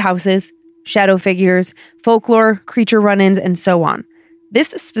haunted houses, shadow figures, folklore, creature run-ins, and so on. This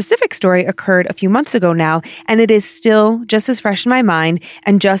specific story occurred a few months ago now, and it is still just as fresh in my mind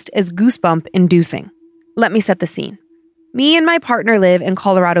and just as goosebump-inducing. Let me set the scene. Me and my partner live in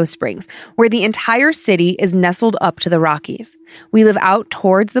Colorado Springs, where the entire city is nestled up to the Rockies. We live out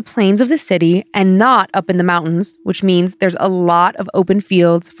towards the plains of the city and not up in the mountains, which means there's a lot of open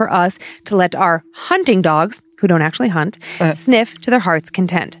fields for us to let our hunting dogs, who don't actually hunt, sniff to their heart's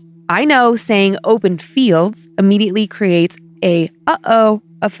content. I know saying open fields immediately creates a uh-oh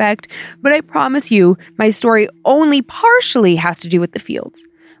effect, but I promise you my story only partially has to do with the fields.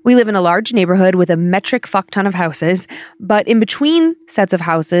 We live in a large neighborhood with a metric fuck ton of houses, but in between sets of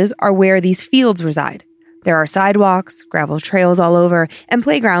houses are where these fields reside. There are sidewalks, gravel trails all over, and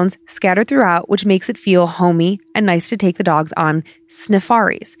playgrounds scattered throughout, which makes it feel homey and nice to take the dogs on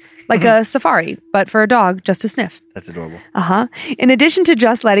snifaris. Like a safari, but for a dog just to sniff. That's adorable. In addition to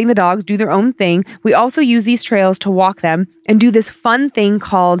just letting the dogs do their own thing, we also use these trails to walk them and do this fun thing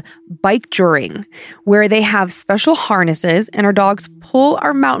called bike juring, where they have special harnesses and our dogs pull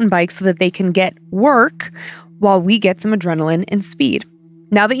our mountain bikes so that they can get work while we get some adrenaline and speed.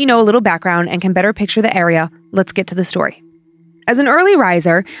 Now that you know a little background and can better picture the area, let's get to the story. As an early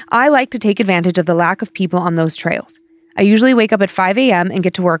riser, I like to take advantage of the lack of people on those trails. I usually wake up at 5 a.m. and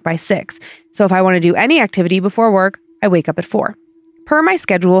get to work by 6. So if I want to do any activity before work, I wake up at 4. Per my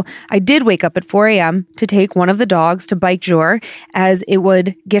schedule, I did wake up at 4 a.m. to take one of the dogs to bike jure, as it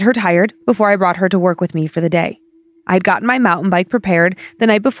would get her tired before I brought her to work with me for the day. I'd gotten my mountain bike prepared the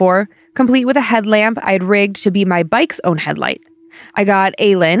night before, complete with a headlamp I had rigged to be my bike's own headlight. I got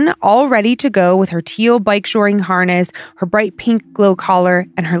Aylin all ready to go with her teal bike shoring harness, her bright pink glow collar,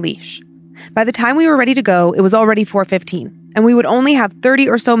 and her leash. By the time we were ready to go, it was already 4:15, and we would only have 30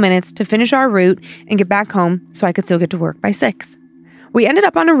 or so minutes to finish our route and get back home so I could still get to work by 6. We ended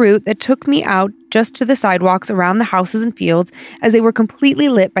up on a route that took me out just to the sidewalks around the houses and fields, as they were completely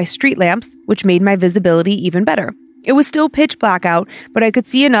lit by street lamps, which made my visibility even better. It was still pitch black out, but I could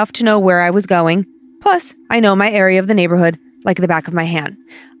see enough to know where I was going. Plus, I know my area of the neighborhood like the back of my hand.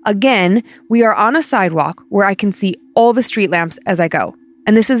 Again, we are on a sidewalk where I can see all the street lamps as I go.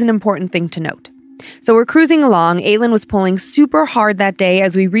 And this is an important thing to note. So we're cruising along. Aylin was pulling super hard that day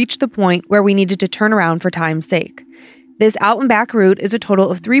as we reached the point where we needed to turn around for time's sake. This out and back route is a total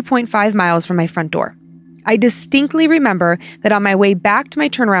of 3.5 miles from my front door. I distinctly remember that on my way back to my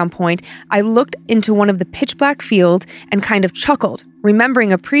turnaround point, I looked into one of the pitch black fields and kind of chuckled,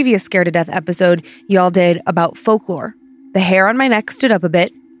 remembering a previous Scared to Death episode y'all did about folklore. The hair on my neck stood up a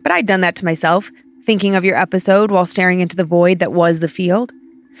bit, but I'd done that to myself, thinking of your episode while staring into the void that was the field.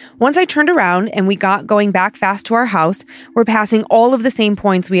 Once I turned around and we got going back fast to our house, we're passing all of the same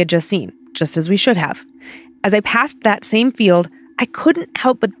points we had just seen, just as we should have. As I passed that same field, I couldn't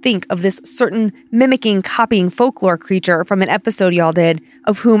help but think of this certain mimicking, copying folklore creature from an episode y'all did,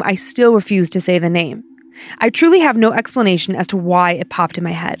 of whom I still refuse to say the name. I truly have no explanation as to why it popped in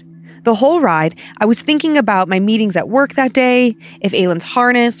my head. The whole ride, I was thinking about my meetings at work that day, if Aylin's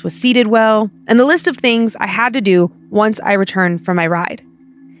harness was seated well, and the list of things I had to do once I returned from my ride.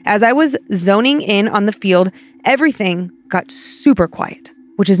 As I was zoning in on the field, everything got super quiet,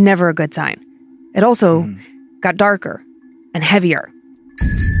 which is never a good sign. It also got darker and heavier.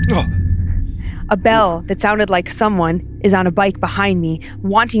 A bell that sounded like someone is on a bike behind me,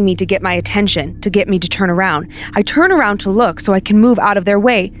 wanting me to get my attention, to get me to turn around. I turn around to look so I can move out of their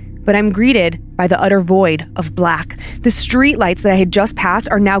way, but I'm greeted by the utter void of black. The street lights that I had just passed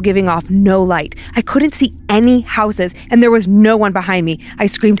are now giving off no light. I couldn't see any houses, and there was no one behind me. I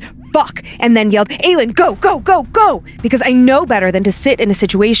screamed, fuck, and then yelled, Aylin, go, go, go, go, because I know better than to sit in a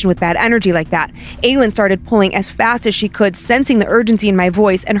situation with bad energy like that. Aylin started pulling as fast as she could, sensing the urgency in my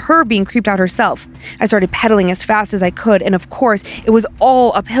voice and her being creeped out herself. I started pedaling as fast as I could, and of course, it was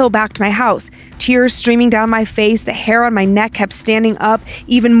all uphill back to my house. Tears streaming down my face, the hair on my neck kept standing up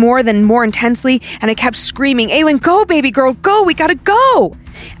even more intensely, and I kept screaming, Aylin, go, baby girl, go, we gotta go.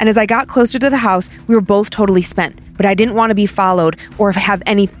 And as I got closer to the house, we were both totally spent. But I didn't want to be followed or have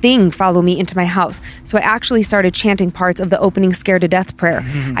anything follow me into my house. So I actually started chanting parts of the opening scared to death prayer.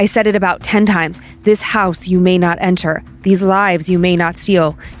 I said it about 10 times. This house you may not enter. These lives you may not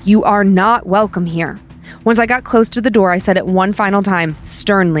steal. You are not welcome here. Once I got close to the door, I said it one final time,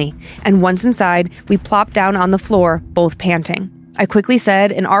 sternly. And once inside, we plopped down on the floor, both panting. I quickly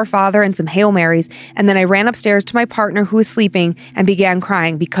said an Our Father and some Hail Marys, and then I ran upstairs to my partner who was sleeping and began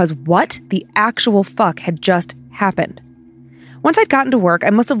crying because what the actual fuck had just happened. Once I'd gotten to work, I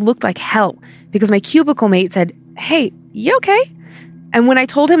must have looked like hell because my cubicle mate said, hey, you okay? And when I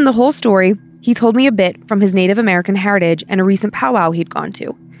told him the whole story, he told me a bit from his Native American heritage and a recent powwow he'd gone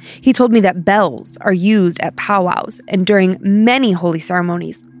to. He told me that bells are used at powwows and during many holy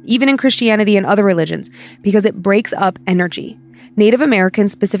ceremonies, even in Christianity and other religions, because it breaks up energy. Native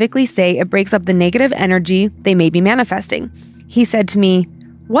Americans specifically say it breaks up the negative energy they may be manifesting. He said to me,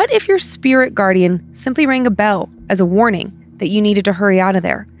 what if your spirit guardian simply rang a bell as a warning that you needed to hurry out of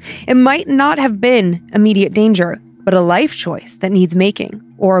there? It might not have been immediate danger, but a life choice that needs making,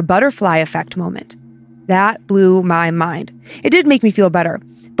 or a butterfly effect moment. That blew my mind. It did make me feel better.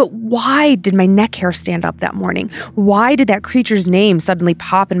 But why did my neck hair stand up that morning? Why did that creature's name suddenly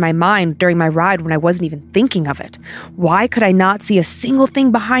pop in my mind during my ride when I wasn't even thinking of it? Why could I not see a single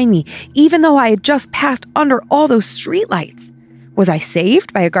thing behind me, even though I had just passed under all those streetlights? Was I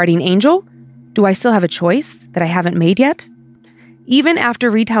saved by a guardian angel? Do I still have a choice that I haven't made yet? Even after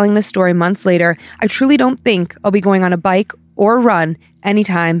retelling this story months later, I truly don't think I'll be going on a bike or run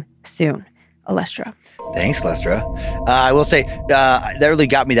anytime soon. Alestra. Thanks, Lestra. I will say, that really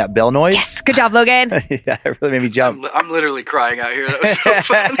got me, that bell noise. Yes, good job, Logan. Yeah, it really made me jump. I'm literally crying out here. That was so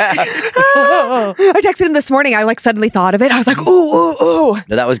funny. I texted him this morning. I suddenly thought of it. I was like, ooh, ooh, ooh.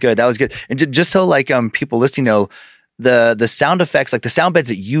 No, that was good. That was good. And just so people listening know, the sound effects, like the sound beds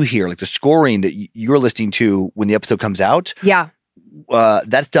that you hear, like the scoring that you're listening to when the episode comes out. Yeah.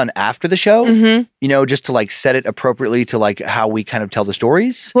 That's done after the show, just to set it appropriately to how we kind of tell the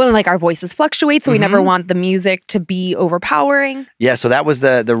stories. Well, and our voices fluctuate, so we never want the music to be overpowering. Yeah, so that was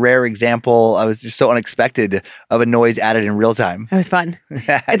the rare example. I was just so unexpected of a noise added in real time. It was fun.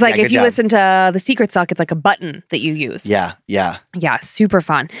 It's like if you listen to The Secret Suck, it's like a button that you use. Yeah. Yeah, super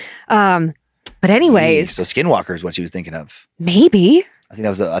fun. But anyways. So Skinwalker is what she was thinking of. Maybe. I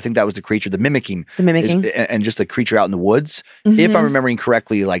think that was the creature, the mimicking. The mimicking. And just the creature out in the woods. If I'm remembering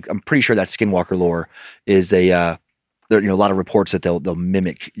correctly, I'm pretty sure that Skinwalker lore is there a lot of reports that they'll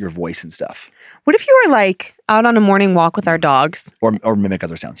mimic your voice and stuff. What if you were out on a morning walk with our dogs? Or mimic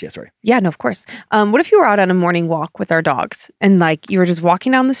other sounds. Yeah, sorry. Yeah, no, of course. What if you were out on a morning walk with our dogs and you were just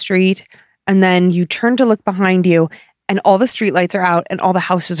walking down the street and then you turn to look behind you and all the streetlights are out and all the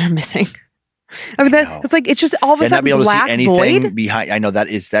houses are missing? I mean, it's just all of a sudden not be able black to see anything void behind. I know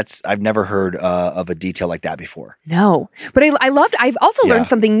that's I've never heard of a detail like that before. No, but I've also learned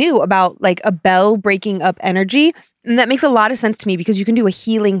something new about a bell breaking up energy. And that makes a lot of sense to me because you can do a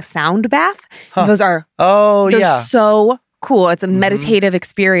healing sound bath. Huh. Those are, they're so cool. It's a meditative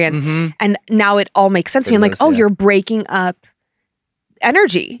experience. And now it all makes sense to me. I'm like, you're breaking up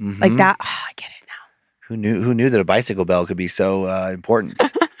energy like that. Oh, I get it now. Who knew that a bicycle bell could be so important?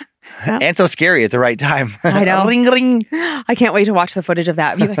 And so scary at the right time. I know. Ring, ring. I can't wait to watch the footage of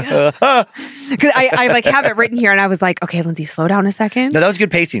that. Be because I have it written here, and I was like, okay, Lindsay, slow down a second. No, that was good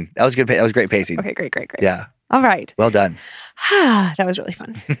pacing. That was good. That was great pacing. Okay, great. Yeah. All right. Well done. That was really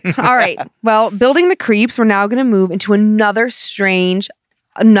fun. All right. Well, building the creeps, we're now going to move into another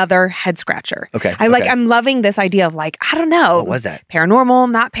head scratcher. Okay. I'm loving this idea of I don't know. What was that?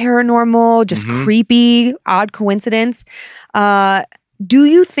 Paranormal, not paranormal, just creepy, odd coincidence. Do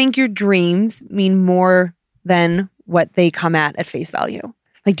you think your dreams mean more than what they come at face value?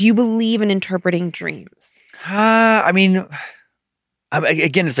 Do you believe in interpreting dreams? I mean,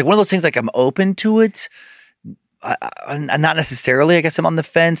 again, it's one of those things I'm open to it. I'm not necessarily. I guess I'm on the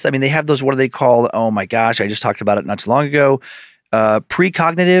fence. I mean, they have those, what do they call? Oh my gosh, I just talked about it not too long ago.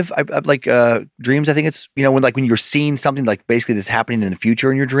 Precognitive, dreams. I think it's, when you're seeing something basically that's happening in the future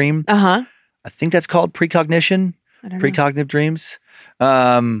in your dream. I think that's called precognition. Precognitive dreams.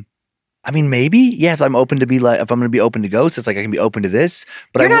 I mean, maybe. Yeah, if I'm open to be like, if I'm going to be open to ghosts, it's like I can be open to this.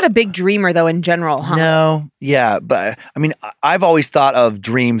 But You're not a big dreamer though in general, huh? No, yeah, but I mean, I've always thought of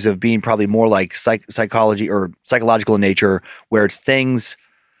dreams of being probably more like psychology or psychological in nature, where it's things,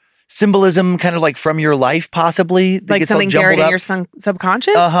 symbolism, kind of like from your life, possibly that Like gets all something jumbled buried in up. your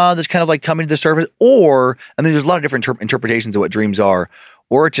subconscious? That's kind of like coming to the surface. Or, I mean, there's a lot of different interpretations of what dreams are.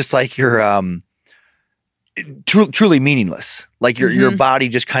 Or it's just like you're truly meaningless. Like your body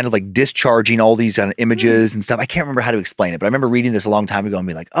just kind of like discharging all these kind of images and stuff. I can't remember how to explain it, but I remember reading this a long time ago and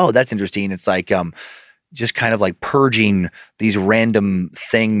being like, oh, that's interesting. It's like just kind of like purging these random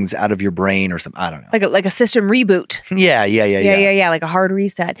things out of your brain or something. I don't know. Like a system reboot. Yeah. Like a hard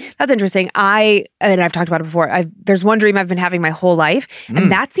reset. That's interesting. And I've talked about it before. There's one dream I've been having my whole life,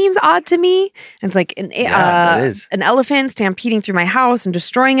 and that seems odd to me. And it's like that is. an elephant stampeding through my house and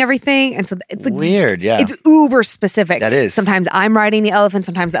destroying everything. And so it's like Weird, yeah. It's uber specific. That is. Sometimes I'm riding the elephant.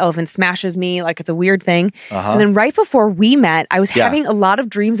 Sometimes the elephant smashes me. Like it's a weird thing. Uh-huh. And then right before we met, I was Yeah. having a lot of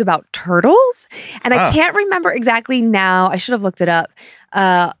dreams about turtles, and I can't remember exactly now. I should have looked it up.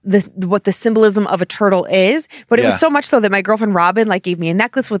 What the symbolism of a turtle is, but it was so much so that my girlfriend Robin like gave me a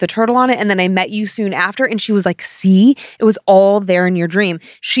necklace with a turtle on it, and then I met you soon after, and she was like, "See, it was all there in your dream."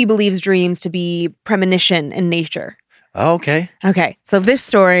 She believes dreams to be premonition in nature. Oh, okay. Okay, so this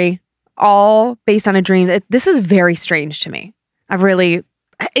story, all based on a dream. This is very strange to me.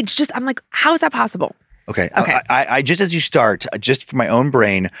 I'm like, how is that possible? Okay. Okay. I just as you start, just for my own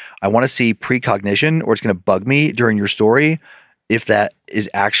brain, I want to see precognition, or it's going to bug me during your story if that is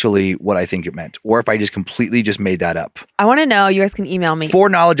actually what I think it meant, or if I just completely just made that up. I want to know. You guys can email me.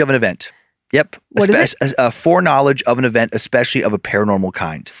 Foreknowledge of an event. Yep. What is it? Foreknowledge of an event, especially of a paranormal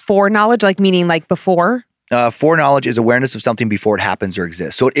kind. Foreknowledge, like meaning like before. Foreknowledge is awareness of something before it happens or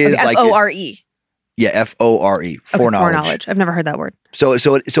exists. So it is like FORE. Yeah, FORE. Foreknowledge. I've never heard that word. So it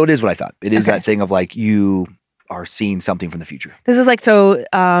is what I thought. It is that thing of like you are seeing something from the future. This is like so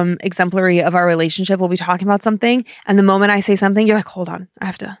exemplary of our relationship. We'll be talking about something, and the moment I say something, you're like, hold on, I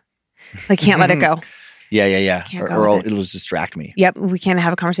have to, like, can't let it go. Yeah. Can't go Or with it'll just distract me. Yep, we can't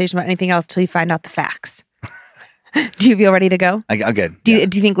have a conversation about anything else till you find out the facts. Do you feel ready to go? I'm good. Do you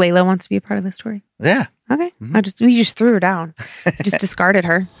think Layla wants to be a part of this story? Yeah. Okay. We just threw her down. Just discarded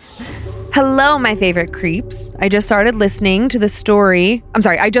her. Hello, my favorite creeps. I just listened to the story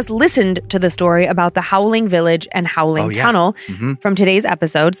about the Howling Village and Howling Tunnel from today's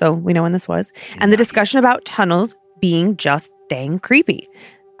episode, so we know when this was, and the discussion about tunnels being just dang creepy.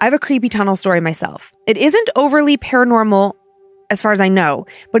 I have a creepy tunnel story myself. It isn't overly paranormal as far as I know,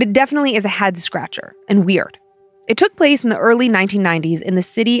 but it definitely is a head scratcher and weird. It took place in the early 1990s in the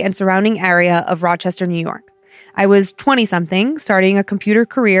city and surrounding area of Rochester, New York. I was 20-something, starting a computer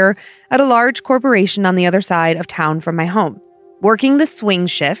career at a large corporation on the other side of town from my home. Working the swing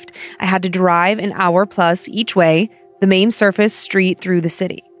shift, I had to drive an hour plus each way, the main surface street through the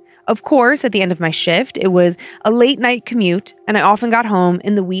city. Of course, at the end of my shift, it was a late-night commute, and I often got home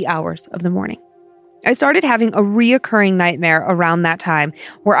in the wee hours of the morning. I started having a reoccurring nightmare around that time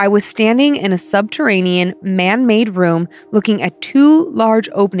where I was standing in a subterranean, man-made room looking at two large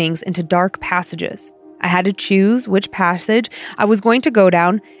openings into dark passages. I had to choose which passage I was going to go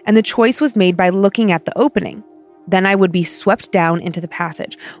down, and the choice was made by looking at the opening. Then I would be swept down into the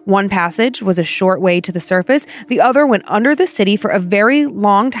passage. One passage was a short way to the surface. The other went under the city for a very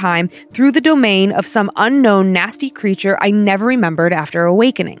long time through the domain of some unknown nasty creature I never remembered after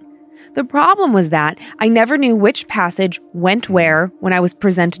awakening. The problem was that I never knew which passage went where when I was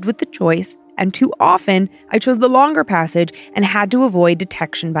presented with the choice, and too often I chose the longer passage and had to avoid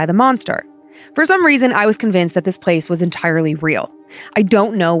detection by the monster. For some reason, I was convinced that this place was entirely real. I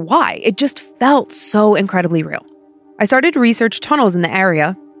don't know why. It just felt so incredibly real. I started to research tunnels in the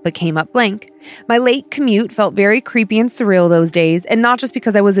area, but came up blank. My late commute felt very creepy and surreal those days, and not just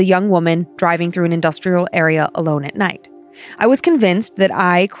because I was a young woman driving through an industrial area alone at night. I was convinced that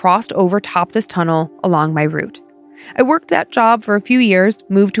I crossed over top this tunnel along my route. I worked that job for a few years,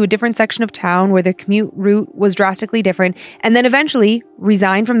 moved to a different section of town where the commute route was drastically different, and then eventually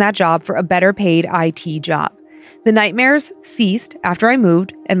resigned from that job for a better paid IT job. The nightmares ceased after I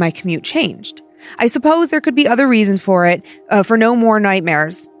moved and my commute changed. I suppose there could be other reasons for it, for no more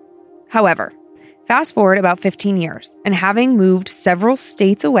nightmares. However, fast forward about 15 years, and having moved several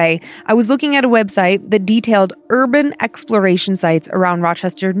states away, I was looking at a website that detailed urban exploration sites around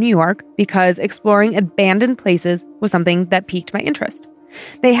Rochester, New York, because exploring abandoned places was something that piqued my interest.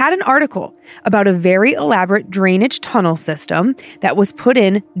 They had an article about a very elaborate drainage tunnel system that was put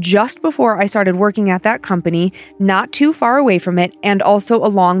in just before I started working at that company, not too far away from it, and also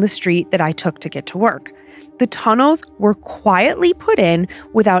along the street that I took to get to work. The tunnels were quietly put in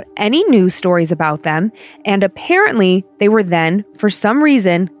without any news stories about them, and apparently they were then, for some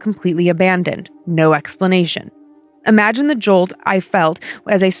reason, completely abandoned. No explanation. Imagine the jolt I felt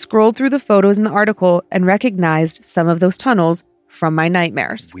as I scrolled through the photos in the article and recognized some of those tunnels from my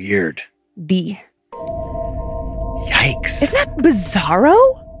nightmares. Weird. D. Yikes. Isn't that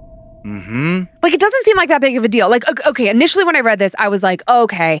bizarro? Mm-hmm. Like, it doesn't seem like that big of a deal. Like, okay, initially when I read this, I was like,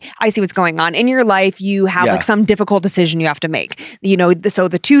 okay, I see what's going on. In your life, you have like some difficult decision you have to make. You know, so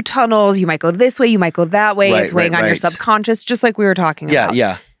the two tunnels, you might go this way, you might go that way. Right, it's weighing on your subconscious, just like we were talking about.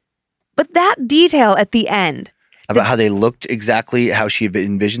 Yeah. But that detail at the end. About how they looked exactly, how she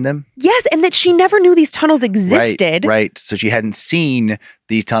envisioned them? Yes, and that she never knew these tunnels existed. Right. So she hadn't seen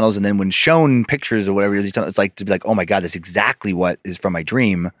these tunnels, and then when shown pictures or whatever, these tunnels, it's like to be like, oh my God, that's exactly what is from my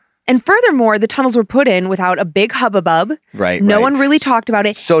dream. And furthermore, the tunnels were put in without a big hubbub. Right. No one really talked about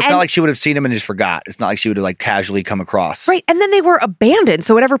it. So it's not like she would have seen them and just forgot. It's not like she would have like casually come across. Right. And then they were abandoned.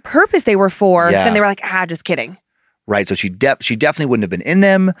 So whatever purpose they were for, then they were like, just kidding. Right. So she definitely wouldn't have been in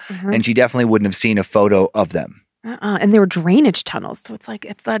them, and she definitely wouldn't have seen a photo of them. And they were drainage tunnels. So it's like,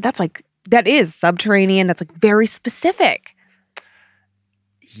 that is subterranean. That's like very specific.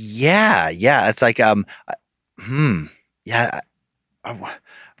 Yeah. It's like, I'm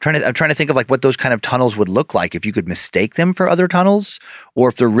trying to think of like what those kind of tunnels would look like if you could mistake them for other tunnels, or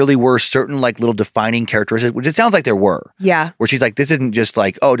if there really were certain like little defining characteristics, which it sounds like there were. Yeah. Where she's like, this isn't just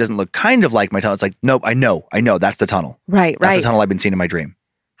like, oh, it doesn't look kind of like my tunnel. It's like, nope, I know, that's the tunnel. Right. That's the tunnel I've been seeing in my dream.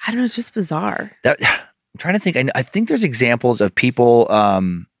 I don't know. It's just bizarre. I'm trying to think. I think there's examples of people, I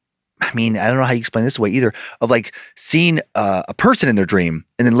mean, I don't know how you explain this way either, of like seeing a person in their dream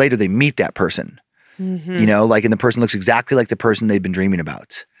and then later they meet that person. Mm-hmm. You know, like, and the person looks exactly like the person they've been dreaming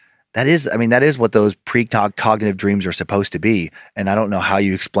about. That is what those precognitive dreams are supposed to be. And I don't know how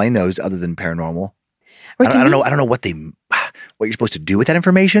you explain those other than paranormal. I don't know what you're supposed to do with that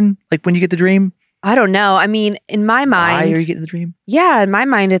information. Like when you get the dream. I don't know. I mean, in my mind. Why are you getting the dream? Yeah. In my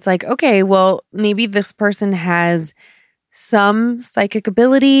mind, it's like, okay, well, maybe this person has some psychic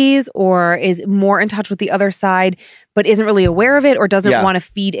abilities or is more in touch with the other side, but isn't really aware of it or doesn't want to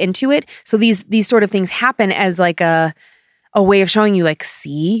feed into it. So these sort of things happen as like a way of showing you like,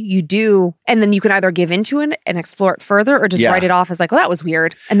 see, you do. And then you can either give into it and explore it further or just write it off as like, well, that was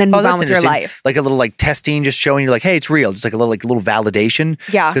weird. And then move on with your life. Like a little like testing, just showing you like, hey, it's real. Just like a little validation.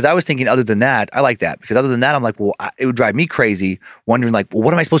 Yeah. Because I was thinking other than that, I like that. Because other than that, I'm like, well, it would drive me crazy wondering like, well,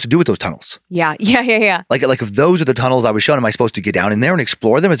 what am I supposed to do with those tunnels? Yeah. Like if those are the tunnels I was shown, am I supposed to get down in there and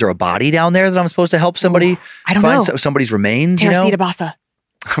explore them? Is there a body down there that I'm supposed to help somebody I don't find know. Somebody's remains? Teresita Bassa.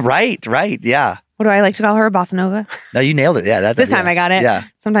 Right. Yeah. What do I like to call her? A bossa nova? No, you nailed it. Yeah. This time I got it. Yeah.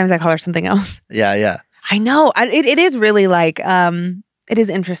 Sometimes I call her something else. Yeah. I know. It is really like, it is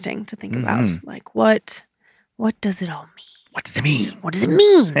interesting to think about. Like, what does it all mean? What does it mean? What does it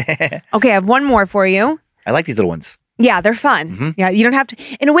mean? Okay, I have one more for you. I like these little ones. Yeah, they're fun. Yeah, you don't have to,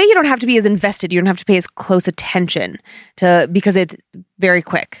 in a way, you don't have to be as invested. You don't have to pay as close attention because it's very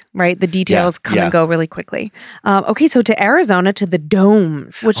quick, right? The details come and go really quickly. Okay, so to Arizona, to the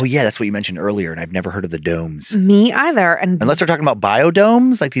domes, which... Oh yeah, that's what you mentioned earlier, and I've never heard of the domes. Me either. And unless they're talking about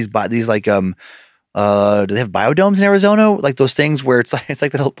biodomes, like these like, do they have biodomes in Arizona? Like those things where it's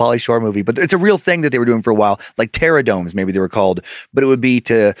like that old Pauly Shore movie, but it's a real thing that they were doing for a while, like terradomes, maybe they were called. But it would be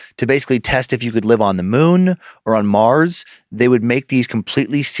to basically test if you could live on the moon or on Mars. They would make these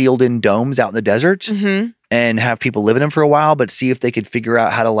completely sealed in domes out in the desert and have people live in them for a while, but see if they could figure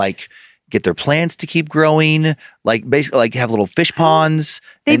out how to like get their plants to keep growing, like basically like have little fish ponds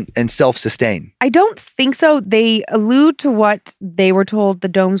and self-sustain. I don't think so. They allude to what they were told the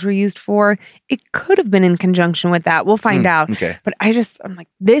domes were used for. It could have been in conjunction with that. We'll find out. Okay. But I'm like,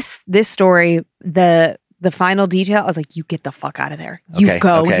 this story, the final detail, I was like, you get the fuck out of there. You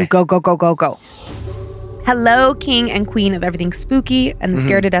go. Hello, king and queen of everything spooky and the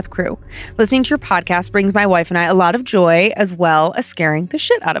Scared to Death crew. Listening to your podcast brings my wife and I a lot of joy as well as scaring the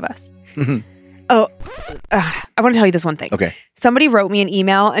shit out of us. I want to tell you this one thing. Okay. Somebody wrote me an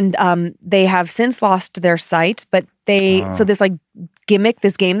email and they have since lost their site, but so this like gimmick,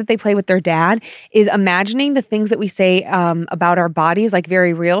 this game that they play with their dad is imagining the things that we say about our bodies like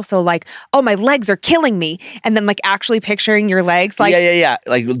very real. So like, oh, my legs are killing me. And then like actually picturing your legs like. Yeah.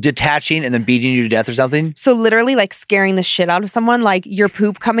 Like detaching and then beating you to death or something. So literally like scaring the shit out of someone, like your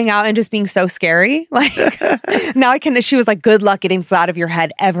poop coming out and just being so scary. Like now she was like, good luck getting this out of your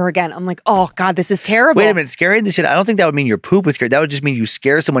head ever again. I'm like, oh God, this is terrible. Wait a minute, scaring the shit. I don't think that would mean your poop was scared. That would just mean you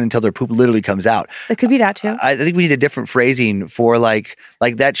scare someone until their poop literally comes out. It could be that too. I think we need a different phrasing for like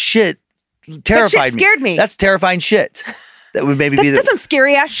that shit terrified me. Scared me. That's terrifying shit. That would maybe be That's some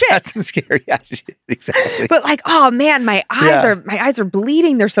scary ass shit. That's some scary ass shit. Exactly. But like, oh man, my eyes are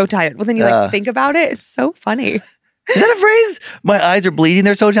bleeding. They're so tired. Well, then you like think about it. It's so funny. Is that a phrase? My eyes are bleeding.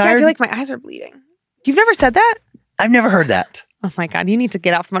 They're so tired. Yeah, I feel like my eyes are bleeding. You've never said that? I've never heard that. Oh my God, you need to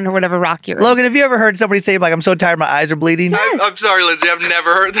get out from under whatever rock you're in. Logan, have you ever heard somebody say like, "I'm so tired, my eyes are bleeding"? I'm sorry, Lindsay. I've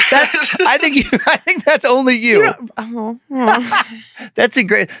never heard that. I think that's only you. That's a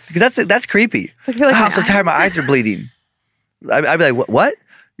great because that's creepy. I feel like I'm so tired, my eyes are bleeding. I'd be like, what?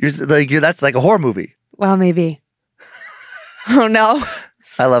 That's like a horror movie. Well, maybe. Oh no.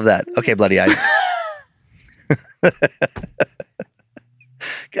 I love that. Okay, bloody eyes.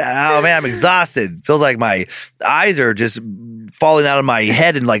 Oh man, I'm exhausted. Feels like my eyes are just falling out of my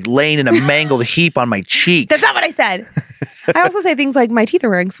head and like laying in a mangled heap on my cheek. That's not what I said. I also say things like my teeth are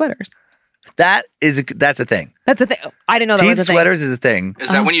wearing sweaters. That's a thing. That's a thing. I didn't know that was a Teeth thing. sweaters is a thing.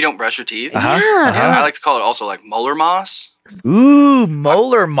 Is that when you don't brush your teeth? Uh-huh. Yeah. I like to call it also like molar moss. Ooh,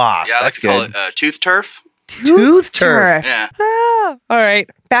 molar moss. Yeah, I like That's to call good. it tooth turf. Tooth turf. Yeah. Ah. All right,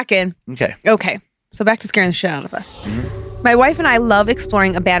 back in. Okay. So back to scaring the shit out of us. My wife and I love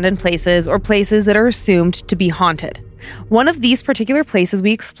exploring abandoned places or places that are assumed to be haunted. One of these particular places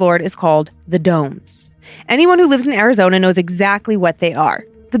we explored is called the Domes. Anyone who lives in Arizona knows exactly what they are.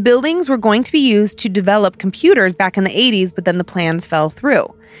 The buildings were going to be used to develop computers back in the 80s, but then the plans fell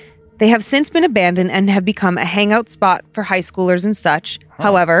through. They have since been abandoned and have become a hangout spot for high schoolers and such.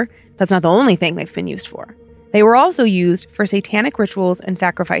 However, that's not the only thing they've been used for. They were also used for satanic rituals and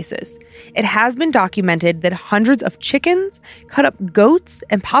sacrifices. It has been documented that hundreds of chickens, cut up goats,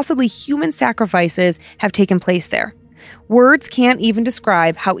 and possibly human sacrifices have taken place there. Words can't even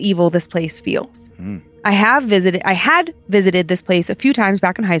describe how evil this place feels. I had visited this place a few times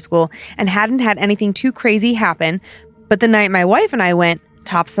back in high school and hadn't had anything too crazy happen, but the night my wife and I went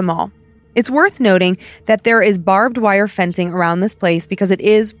tops them all. It's worth noting that there is barbed wire fencing around this place because it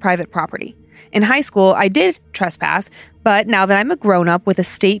is private property. In high school, I did trespass, but now that I'm a grown-up with a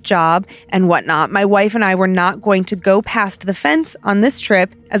state job and whatnot, my wife and I were not going to go past the fence on this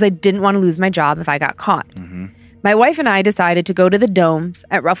trip as I didn't want to lose my job if I got caught. My wife and I decided to go to the Domes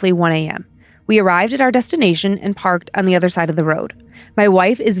at roughly 1 a.m. We arrived at our destination and parked on the other side of the road. My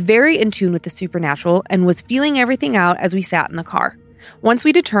wife is very in tune with the supernatural and was feeling everything out as we sat in the car. Once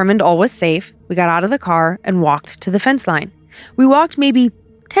we determined all was safe, we got out of the car and walked to the fence line. We walked maybe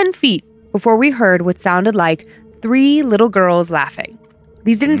 10 feet before we heard what sounded like 3 little girls laughing.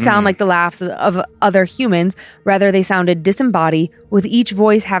 These didn't sound like the laughs of other humans. Rather, they sounded disembodied, with each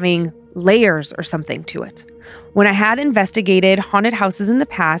voice having layers or something to it. When I had investigated haunted houses in the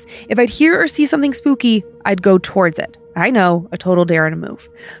past, if I'd hear or see something spooky, I'd go towards it. I know, a total dare to move.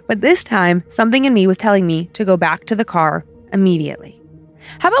 But this time, something in me was telling me to go back to the car immediately.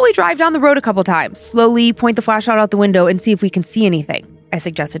 How about we drive down the road a couple times, slowly point the flashlight out the window and see if we can see anything? I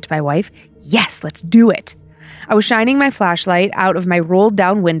suggested to my wife. Yes, let's do it. I was shining my flashlight out of my rolled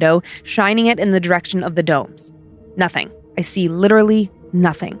down window, shining it in the direction of the Domes. Nothing. I see literally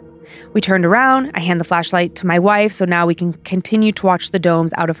nothing. We turned around, I hand the flashlight to my wife so now we can continue to watch the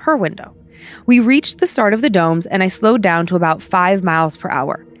Domes out of her window. We reached the start of the Domes and I slowed down to about 5 miles per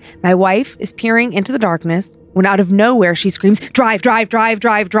hour. My wife is peering into the darkness when out of nowhere she screams, "Drive, drive, drive,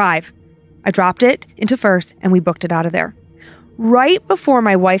 drive, drive." I dropped it into first and we booked it out of there. Right before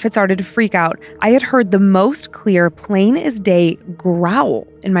my wife had started to freak out, I had heard the most clear, plain as day growl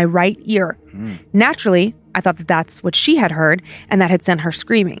in my right ear. Naturally, I thought that that's what she had heard and that had sent her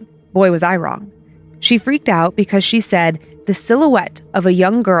screaming. Boy, was I wrong. She freaked out because she said the silhouette of a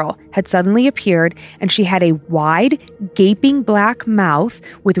young girl had suddenly appeared and she had a wide, gaping black mouth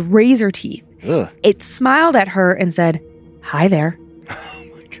with razor teeth. Ugh. It smiled at her and said, "Hi there,"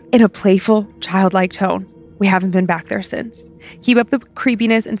 in a playful, childlike tone. We haven't been back there since. Keep up the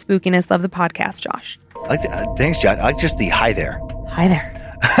creepiness and spookiness. Love the podcast, Josh. Thanks, Josh. I like just the hi there. Hi there.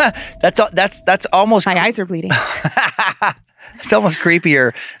 That's almost. My eyes are bleeding. It's almost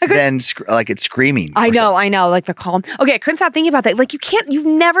creepier than like it's screaming. I know. Like the calm. Okay, I couldn't stop thinking about that. Like you've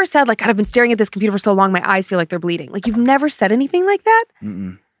never said like, God, I've been staring at this computer for so long, my eyes feel like they're bleeding. Like you've never said anything like that?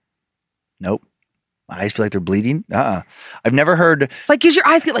 Nope. My eyes feel like they're bleeding. I've never heard. Like, because your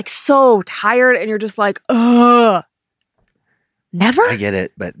eyes get like so tired and you're just like, ugh. Never? I get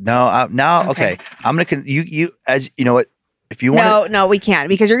it, but no. Now, okay. I'm gonna you as you know what? If you want, no, we can't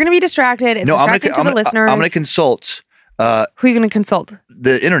because you're gonna be distracted. It's distracting to the listeners. I'm gonna consult. Who are you gonna consult?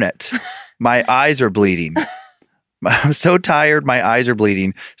 The internet. My eyes are bleeding. I'm so tired. My eyes are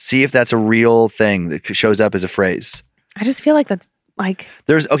bleeding. See if that's a real thing that shows up as a phrase. I just feel like that's like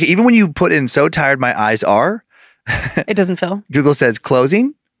there's okay. Even when you put in "so tired, my eyes are," it doesn't fill. Google says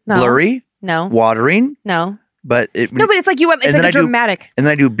closing, No. blurry, No. watering, No. but it No, but it's like you want, it's and like a then I do- dramatic. and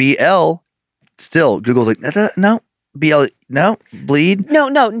then I do BL. Still, Google's like, no, BL, no, bleed.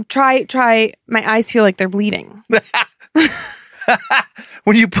 No, try. My eyes feel like they're bleeding.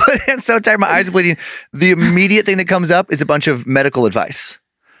 When you put in so tired, my eyes are bleeding, the immediate thing that comes up is a bunch of medical advice.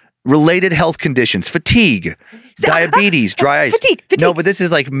 Related health conditions, fatigue, diabetes, dry eyes. Fatigue. No, but this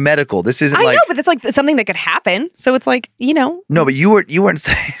is like medical. This isn't I like know, but it's like something that could happen. So it's like, no, but you weren't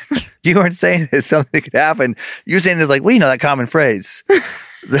saying you weren't saying it's something that could happen. You're saying it's like, well, that common phrase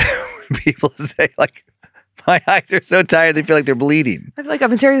that people say like, my eyes are so tired they feel like they're bleeding. I feel like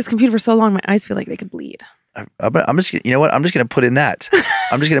I've been staring at this computer for so long, my eyes feel like they could bleed. I'm just, you know what? I'm just going to put in that.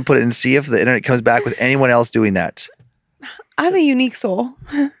 I'm just going to put it and see if the internet comes back with anyone else doing that. I'm a unique soul.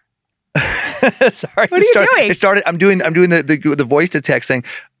 Sorry. What are you doing? It started. I'm doing the voice to text saying,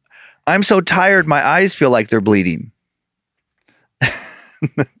 "I'm so tired, my eyes feel like they're bleeding."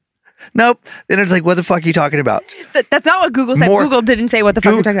 Nope. Then it's like, what the fuck are you talking about? That's not what Google said. Google didn't say what the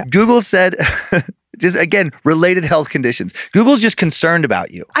fuck you're talking about. Google said, just again, related health conditions. Google's just concerned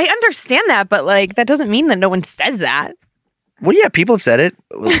about you. I understand that, but like that doesn't mean that no one says that. Well, yeah, people have said it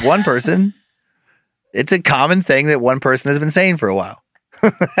with one person. It's a common thing that one person has been saying for a while.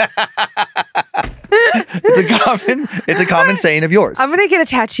 It's a common saying of yours. I'm gonna get a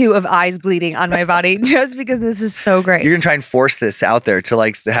tattoo of eyes bleeding on my body just because this is so great. You're gonna try and force this out there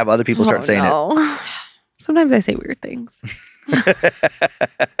to have other people start saying it. Sometimes I say weird things.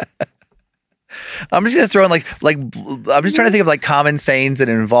 I'm just gonna throw in like I'm just trying to think of like common sayings that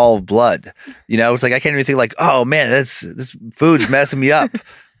involve blood. It's like I can't even think like, oh man, this food's messing me up.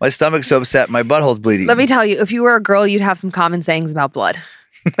 My stomach's so upset, my butthole's bleeding. Let me tell you, if you were a girl, you'd have some common sayings about blood.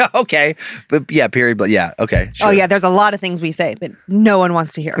 Okay, but yeah, period. But yeah, okay. Sure. Oh yeah, there's a lot of things we say that no one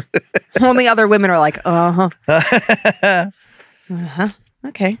wants to hear. Only other women are like,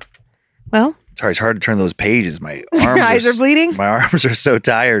 okay. Well, sorry, it's hard to turn those pages. My arms your eyes are bleeding. My arms are so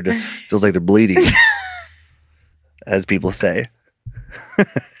tired. It feels like they're bleeding, as people say. Do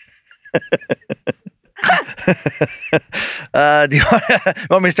you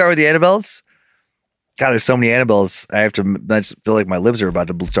want me to start with the Annabelles? God, there's so many Annabelles. I just feel like my lips are about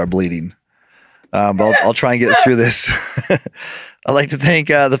to start bleeding. But I'll try and get through this. I'd like to thank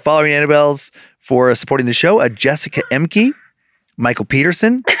the following Annabelles for supporting the show. Jessica Emke, Michael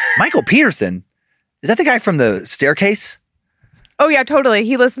Peterson. Michael Peterson? Is that the guy from The Staircase? Oh yeah, totally.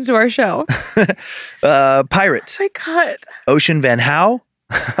 He listens to our show. Pirate. Oh my God. Ocean Van Howe.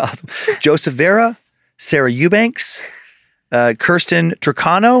 Awesome. Joseph Vera. Sarah Eubanks. Kirsten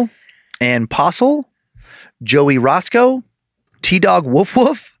Tricano. Ann Possel. Joey Roscoe. T-Dog Woof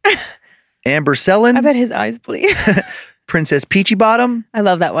Woof. Amber Sellen. I bet his eyes bleed. Princess Peachy Bottom. I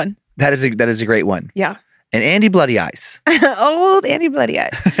love that one. That is a great one. Yeah. And Andy Bloody Eyes. Old Andy Bloody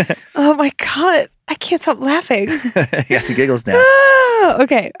Eyes. Oh my God. I can't stop laughing. You got the giggles now.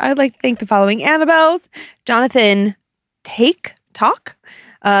 Okay. I'd like to thank the following Annabelles. Jonathan Talk.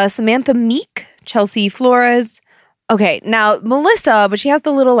 Samantha Meek. Chelsea Flores. Okay. Now, Melissa, but she has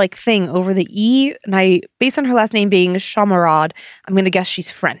the little like thing over the E. And based on her last name being Chamarod, I'm going to guess she's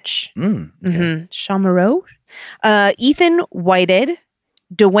French. Okay. Chamarod. Ethan Whited.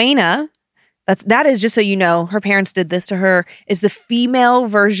 Dwayna. That is, just so you know, her parents did this to her, is the female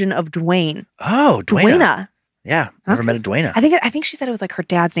version of Dwayne. Oh, Dwayna. Yeah. Never Okay. met a Dwayna. I think she said it was like her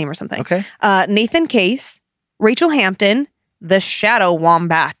dad's name or something. Okay. Nathan Case, Rachel Hampton, The Shadow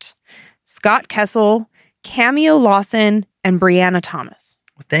Wombat, Scott Kessel, Cameo Lawson, and Brianna Thomas.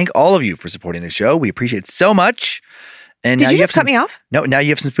 Thank all of you for supporting the show. We appreciate it so much. And Did now you have just cut me off? No, now you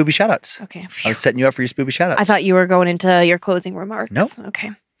have some spoopy shout-outs. Okay. I was setting you up for your spoopy shout-outs. I thought you were going into your closing remarks. Nope.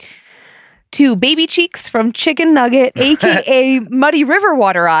 Okay. To Baby Cheeks from Chicken Nugget, a.k.a. Muddy River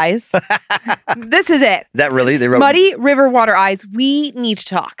Water Eyes. This is it. Is that really? They wrote Muddy River Water Eyes. We need to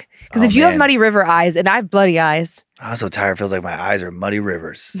talk. Because Oh, if you have man. muddy river eyes and I have bloody eyes, I'm so tired. It feels like my eyes are muddy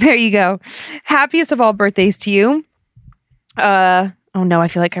rivers. there you go. Happiest of all birthdays to you. Oh no, I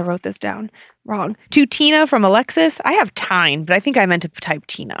feel like I wrote this down wrong. To Tina from Alexis. I have Tyne, but I think I meant to type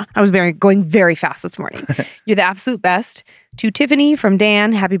Tina. I was going very fast this morning. You're the absolute best. To Tiffany from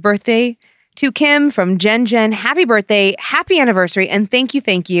Dan. Happy birthday. To Kim from Jen, happy birthday, happy anniversary, and thank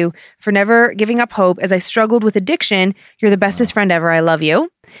you for never giving up hope as I struggled with addiction. You're the bestest friend ever. I love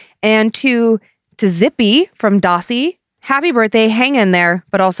you. And to Zippy from Dossie, happy birthday, hang in there,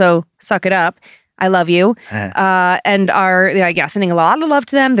 but also suck it up. I love you. And sending a lot of love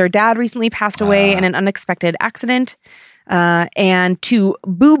to them. Their dad recently passed away in an unexpected accident. And to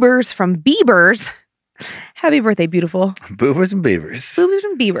Boobers from Biebers, Happy birthday, beautiful. Boobers and beavers. Boobers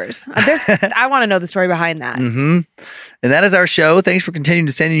and beavers. I want to know the story behind that. And that is our show. Thanks for continuing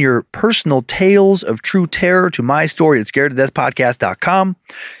to send in your personal tales of true terror to my story at scaredtodeathpodcast.com.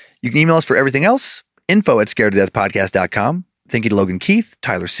 You can email us for everything else. info@scaredtodeathpodcast.com. Thank you to Logan Keith,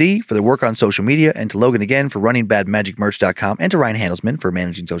 Tyler C. for their work on social media, and to Logan again for running badmagicmerch.com, and to Ryan Handelsman for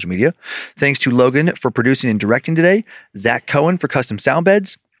managing social media. Thanks to Logan for producing and directing today, Zach Cohen for custom sound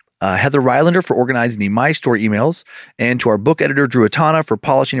beds, Heather Rylander for organizing the My Story emails, and to our book editor, Drew Atana, for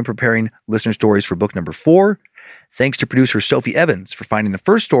polishing and preparing listener stories for book number 4. Thanks to producer Sophie Evans for finding the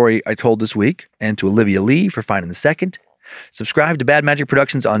first story I told this week, and to Olivia Lee for finding the second. Subscribe to Bad Magic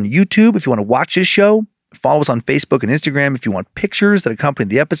Productions on YouTube if you want to watch this show. Follow us on Facebook and Instagram if you want pictures that accompany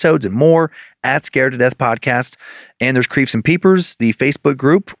the episodes and more at Scared to Death Podcast. And there's Creeps and Peepers, the Facebook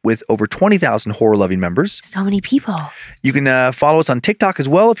group with over 20,000 horror-loving members. So many people. You can follow us on TikTok as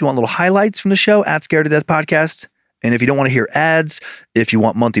well if you want little highlights from the show at Scared to Death Podcast. And if you don't want to hear ads, if you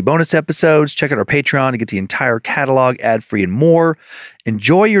want monthly bonus episodes, check out our Patreon to get the entire catalog ad-free and more.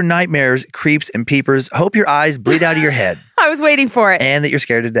 Enjoy your nightmares, Creeps and Peepers. Hope your eyes bleed out of your head. I was waiting for it. And that you're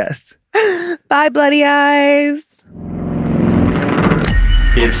scared to death. Bye, bloody eyes.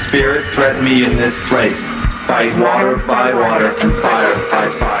 If spirits threaten me in this place, fight water by water and fire by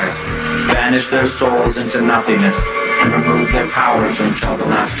fire. Banish their souls into nothingness and remove their powers until the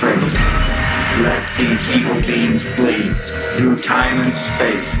last trace. Let these evil beings flee through time and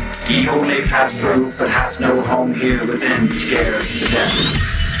space. Evil may pass through, but hath no home here within, scared to death.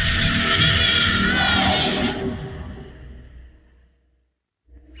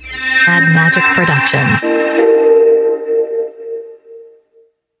 Bad Magic Productions.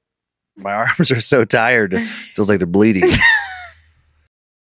 My arms are so tired. Feels like they're bleeding.